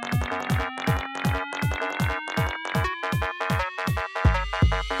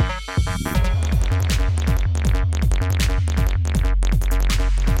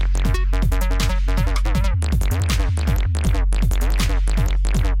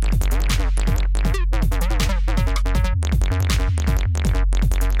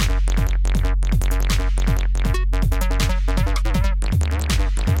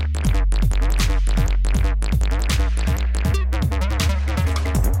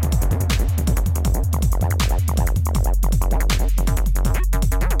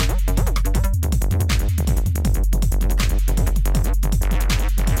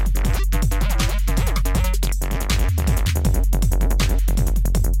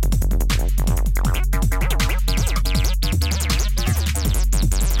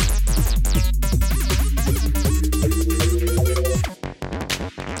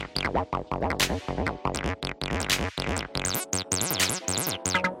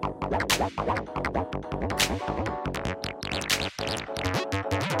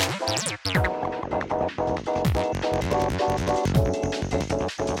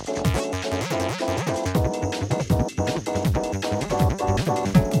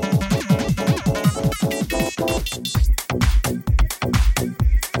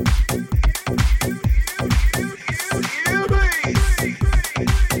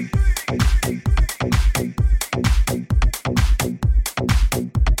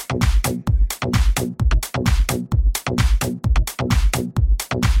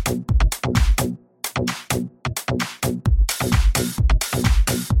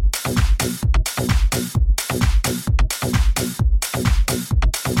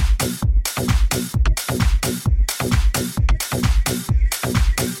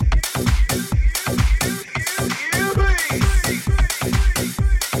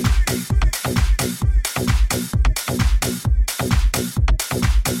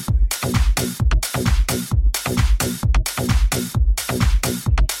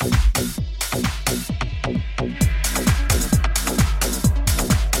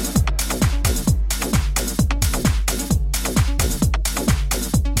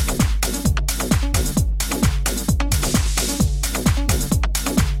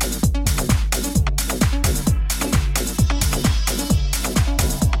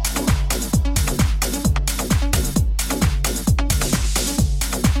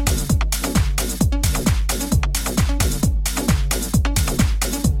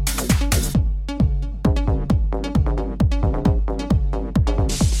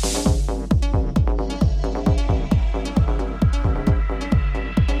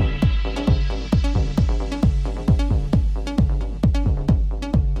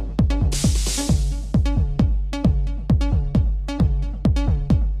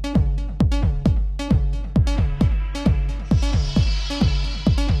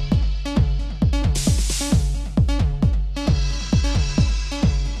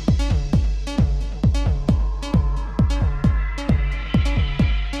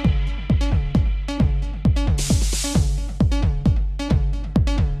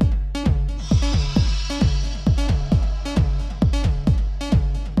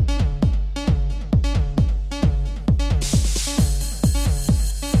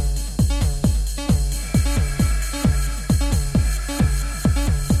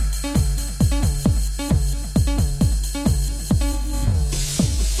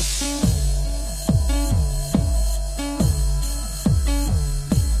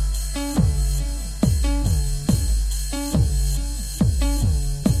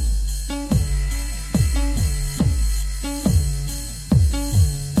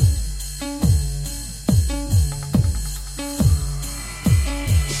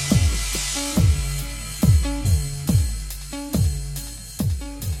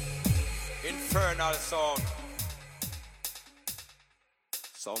 internal sound.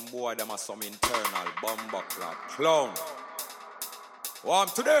 Some boy them are some internal bomber clap clown. Warm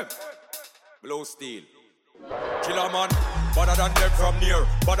to them. Blue Steel. Killer man, better than them from near,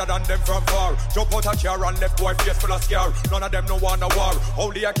 better than them from far. Jump out a car and left boy face full of scar. None of them no want a war.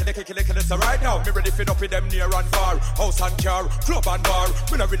 Only I kill it so right now. Me ready fit up with them near and far. House and car, club and bar.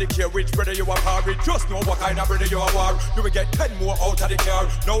 Me not really care which brother you are parried. Just know what kind of brother you are war. You will get 10 more out of the car.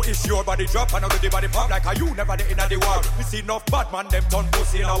 Now it's your body drop and out of the body pop like a you never did in the war. We see enough bad man them turn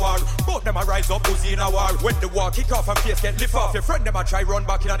pussy in a war. Both them a rise up pussy in a war. When the war kick off and face get lift off, your friend them a try run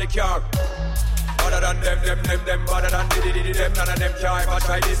back in the car. Better than them, better than them. None of them can ever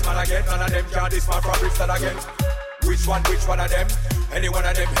try this man again. None of them can this man from Bristol again. Which one of them? Any one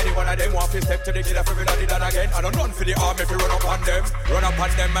of them want to step to the killer for everybody done again. I don't run for the army if you run up on them. Run up on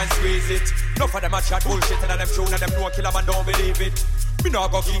them and squeeze it. Enough of them a chat bullshit and them true and them know a killer man don't believe it. Me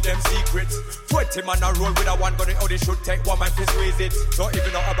not go keep them secrets. 20 man a roll with a one gun, how they should take one man to squeeze it. So if you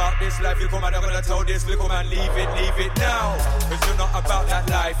know about this life, you come and I'm gonna tell this, come and leave it now. Cause you're not about that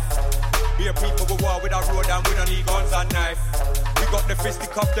life. Be a people who war with a road and we don't need guns and knife. We got the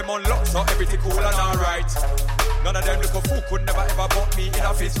fisticuff them on lock, so everything cool and alright. None of them little fool could never ever put me in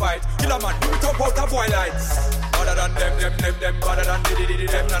a fist fight. Killer man, you talk about the boy lights. Better than them, better than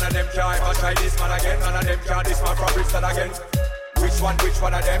them. None of them can ever try this man again. None of them can this man from Bristol again. Which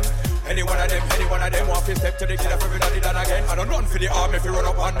one of them? Any one of them want to step to the killer for everybody done again. I don't run for the army if you run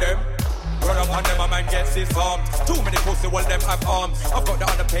up on them. Run up on them, my man gets disarmed. Too many pussy, well them have arms. I've got the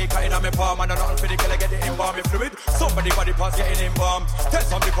undertaker in my palm, and I'm not for the killer get the embalming fluid. Somebody body parts getting embalmed. Tell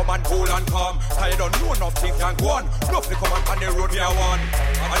somebody come and cool and calm. I don't know enough things can go on. Enough to come on the road me I want.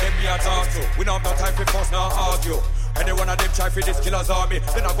 And them me I talk to. We don't have no time for fuss, now argue. Any one of them try for this killer's army,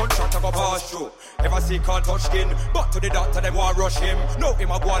 then a gunshot I go pass through. Ever see can't touch skin, but to the doctor them want rush him. No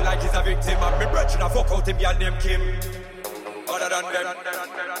him a go on like he's a victim, and me brethren a fuck out him girl named Kim. Other than them.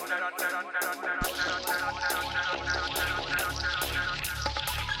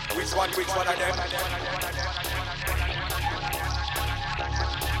 Which one of them?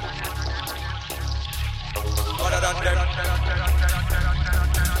 Other than them.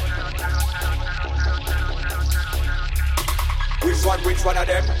 Which one of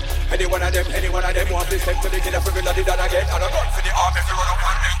them? Any one of them want to step to the killer for everybody done again. And I'm not for the army if you run up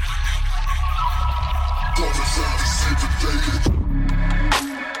on them. Don't say to see the daily.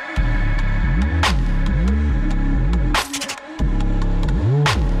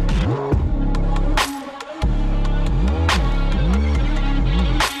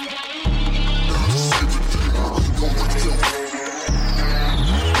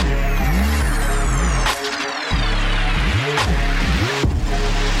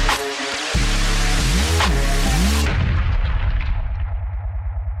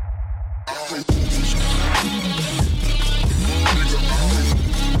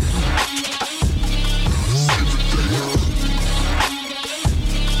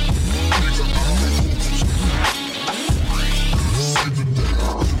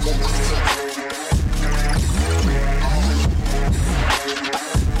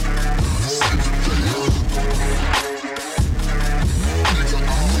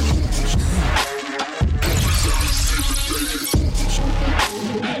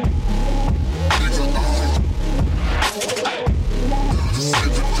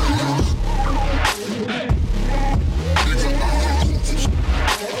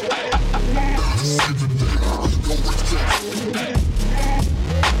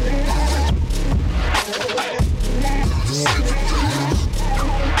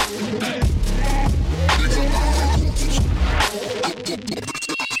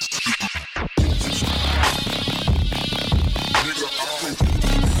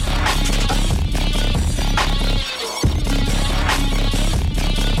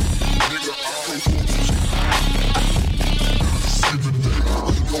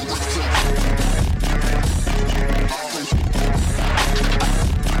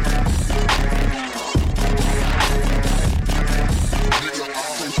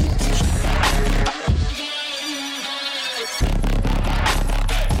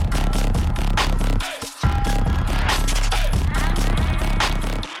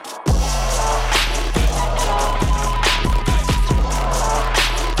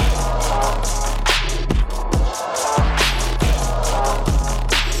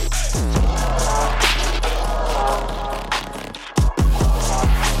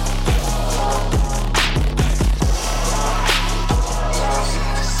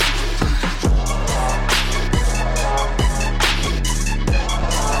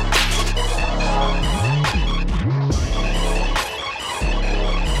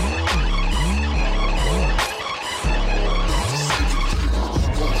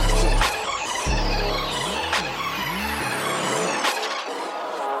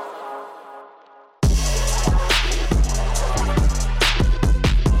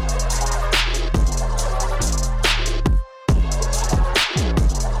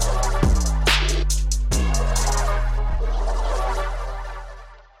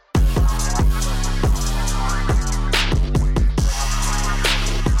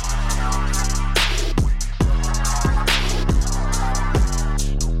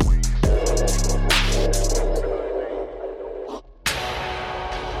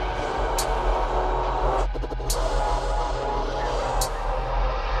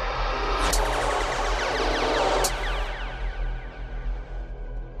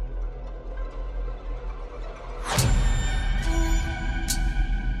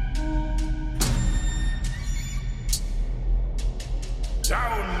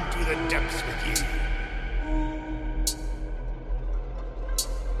 depths with you.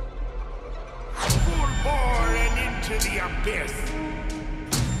 Full bore and into the abyss.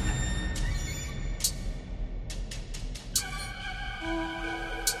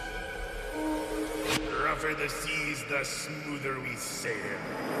 Rougher the seas, the smoother we sail.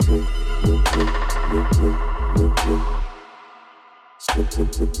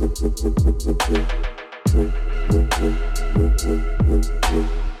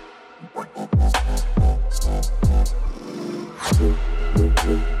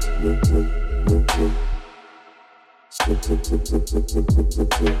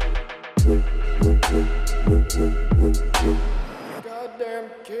 Goddamn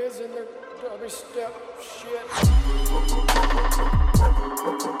kids in their rubbish step shit.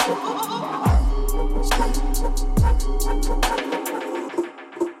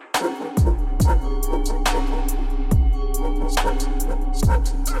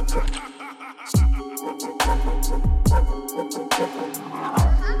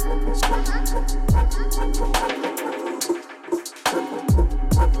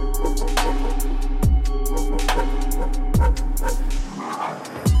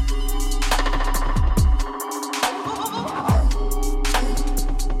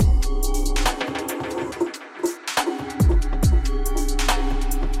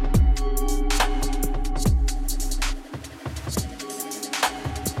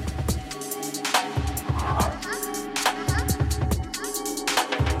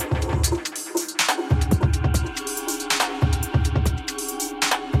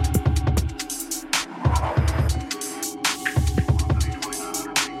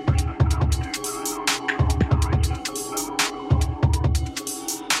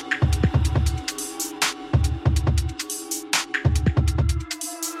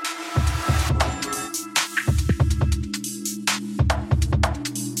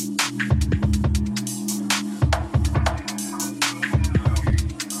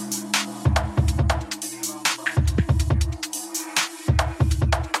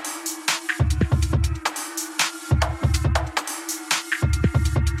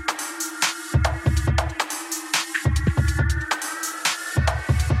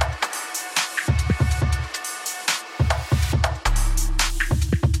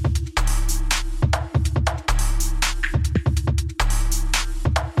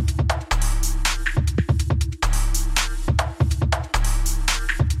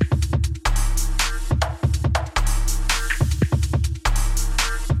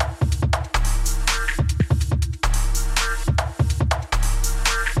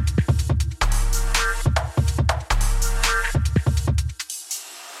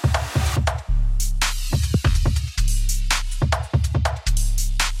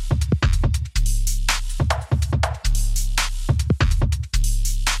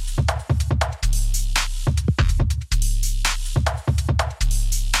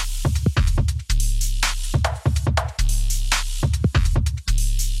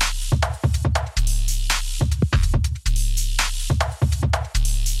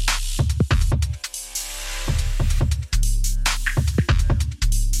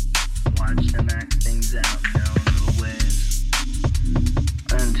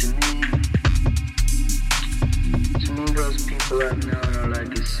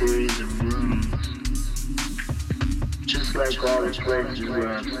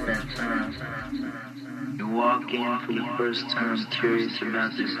 First time curious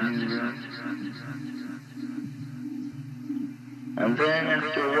about this new road. And then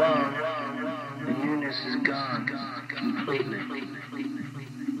after a while, the newness is gone completely.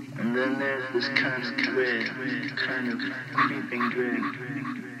 And then there's this kind of dread, kind of creeping dread.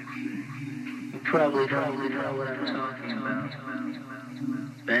 You probably don't know what I'm talking about.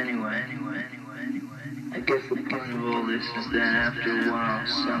 But anyway, I guess the point of all this is that after a while,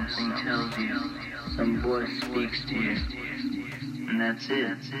 something tells you, some voice speaks to you, and that's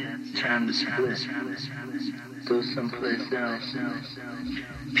it. Time to split. Go someplace else.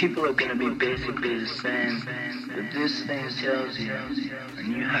 People are gonna be basically the same, but this thing tells you,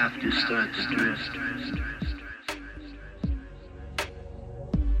 and you have to start to drift.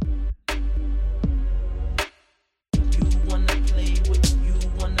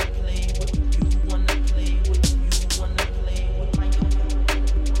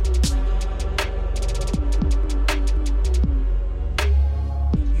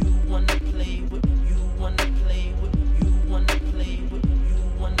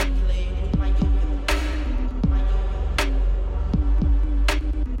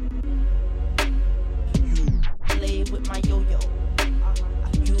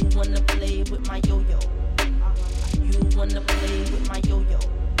 wanna play with my yo-yo.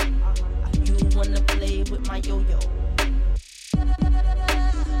 wanna play with my yo-yo.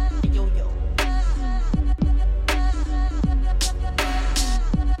 Yo-yo.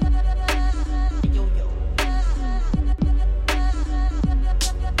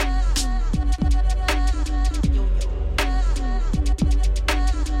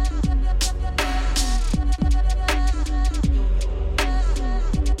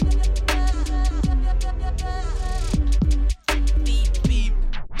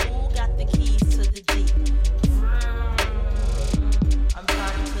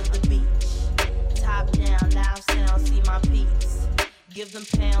 Give them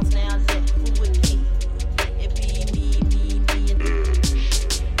pounds now, look who it be. It be me, and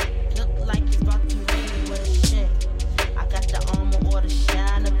look like it's about to rain, what a shame. I got the armor or the shame.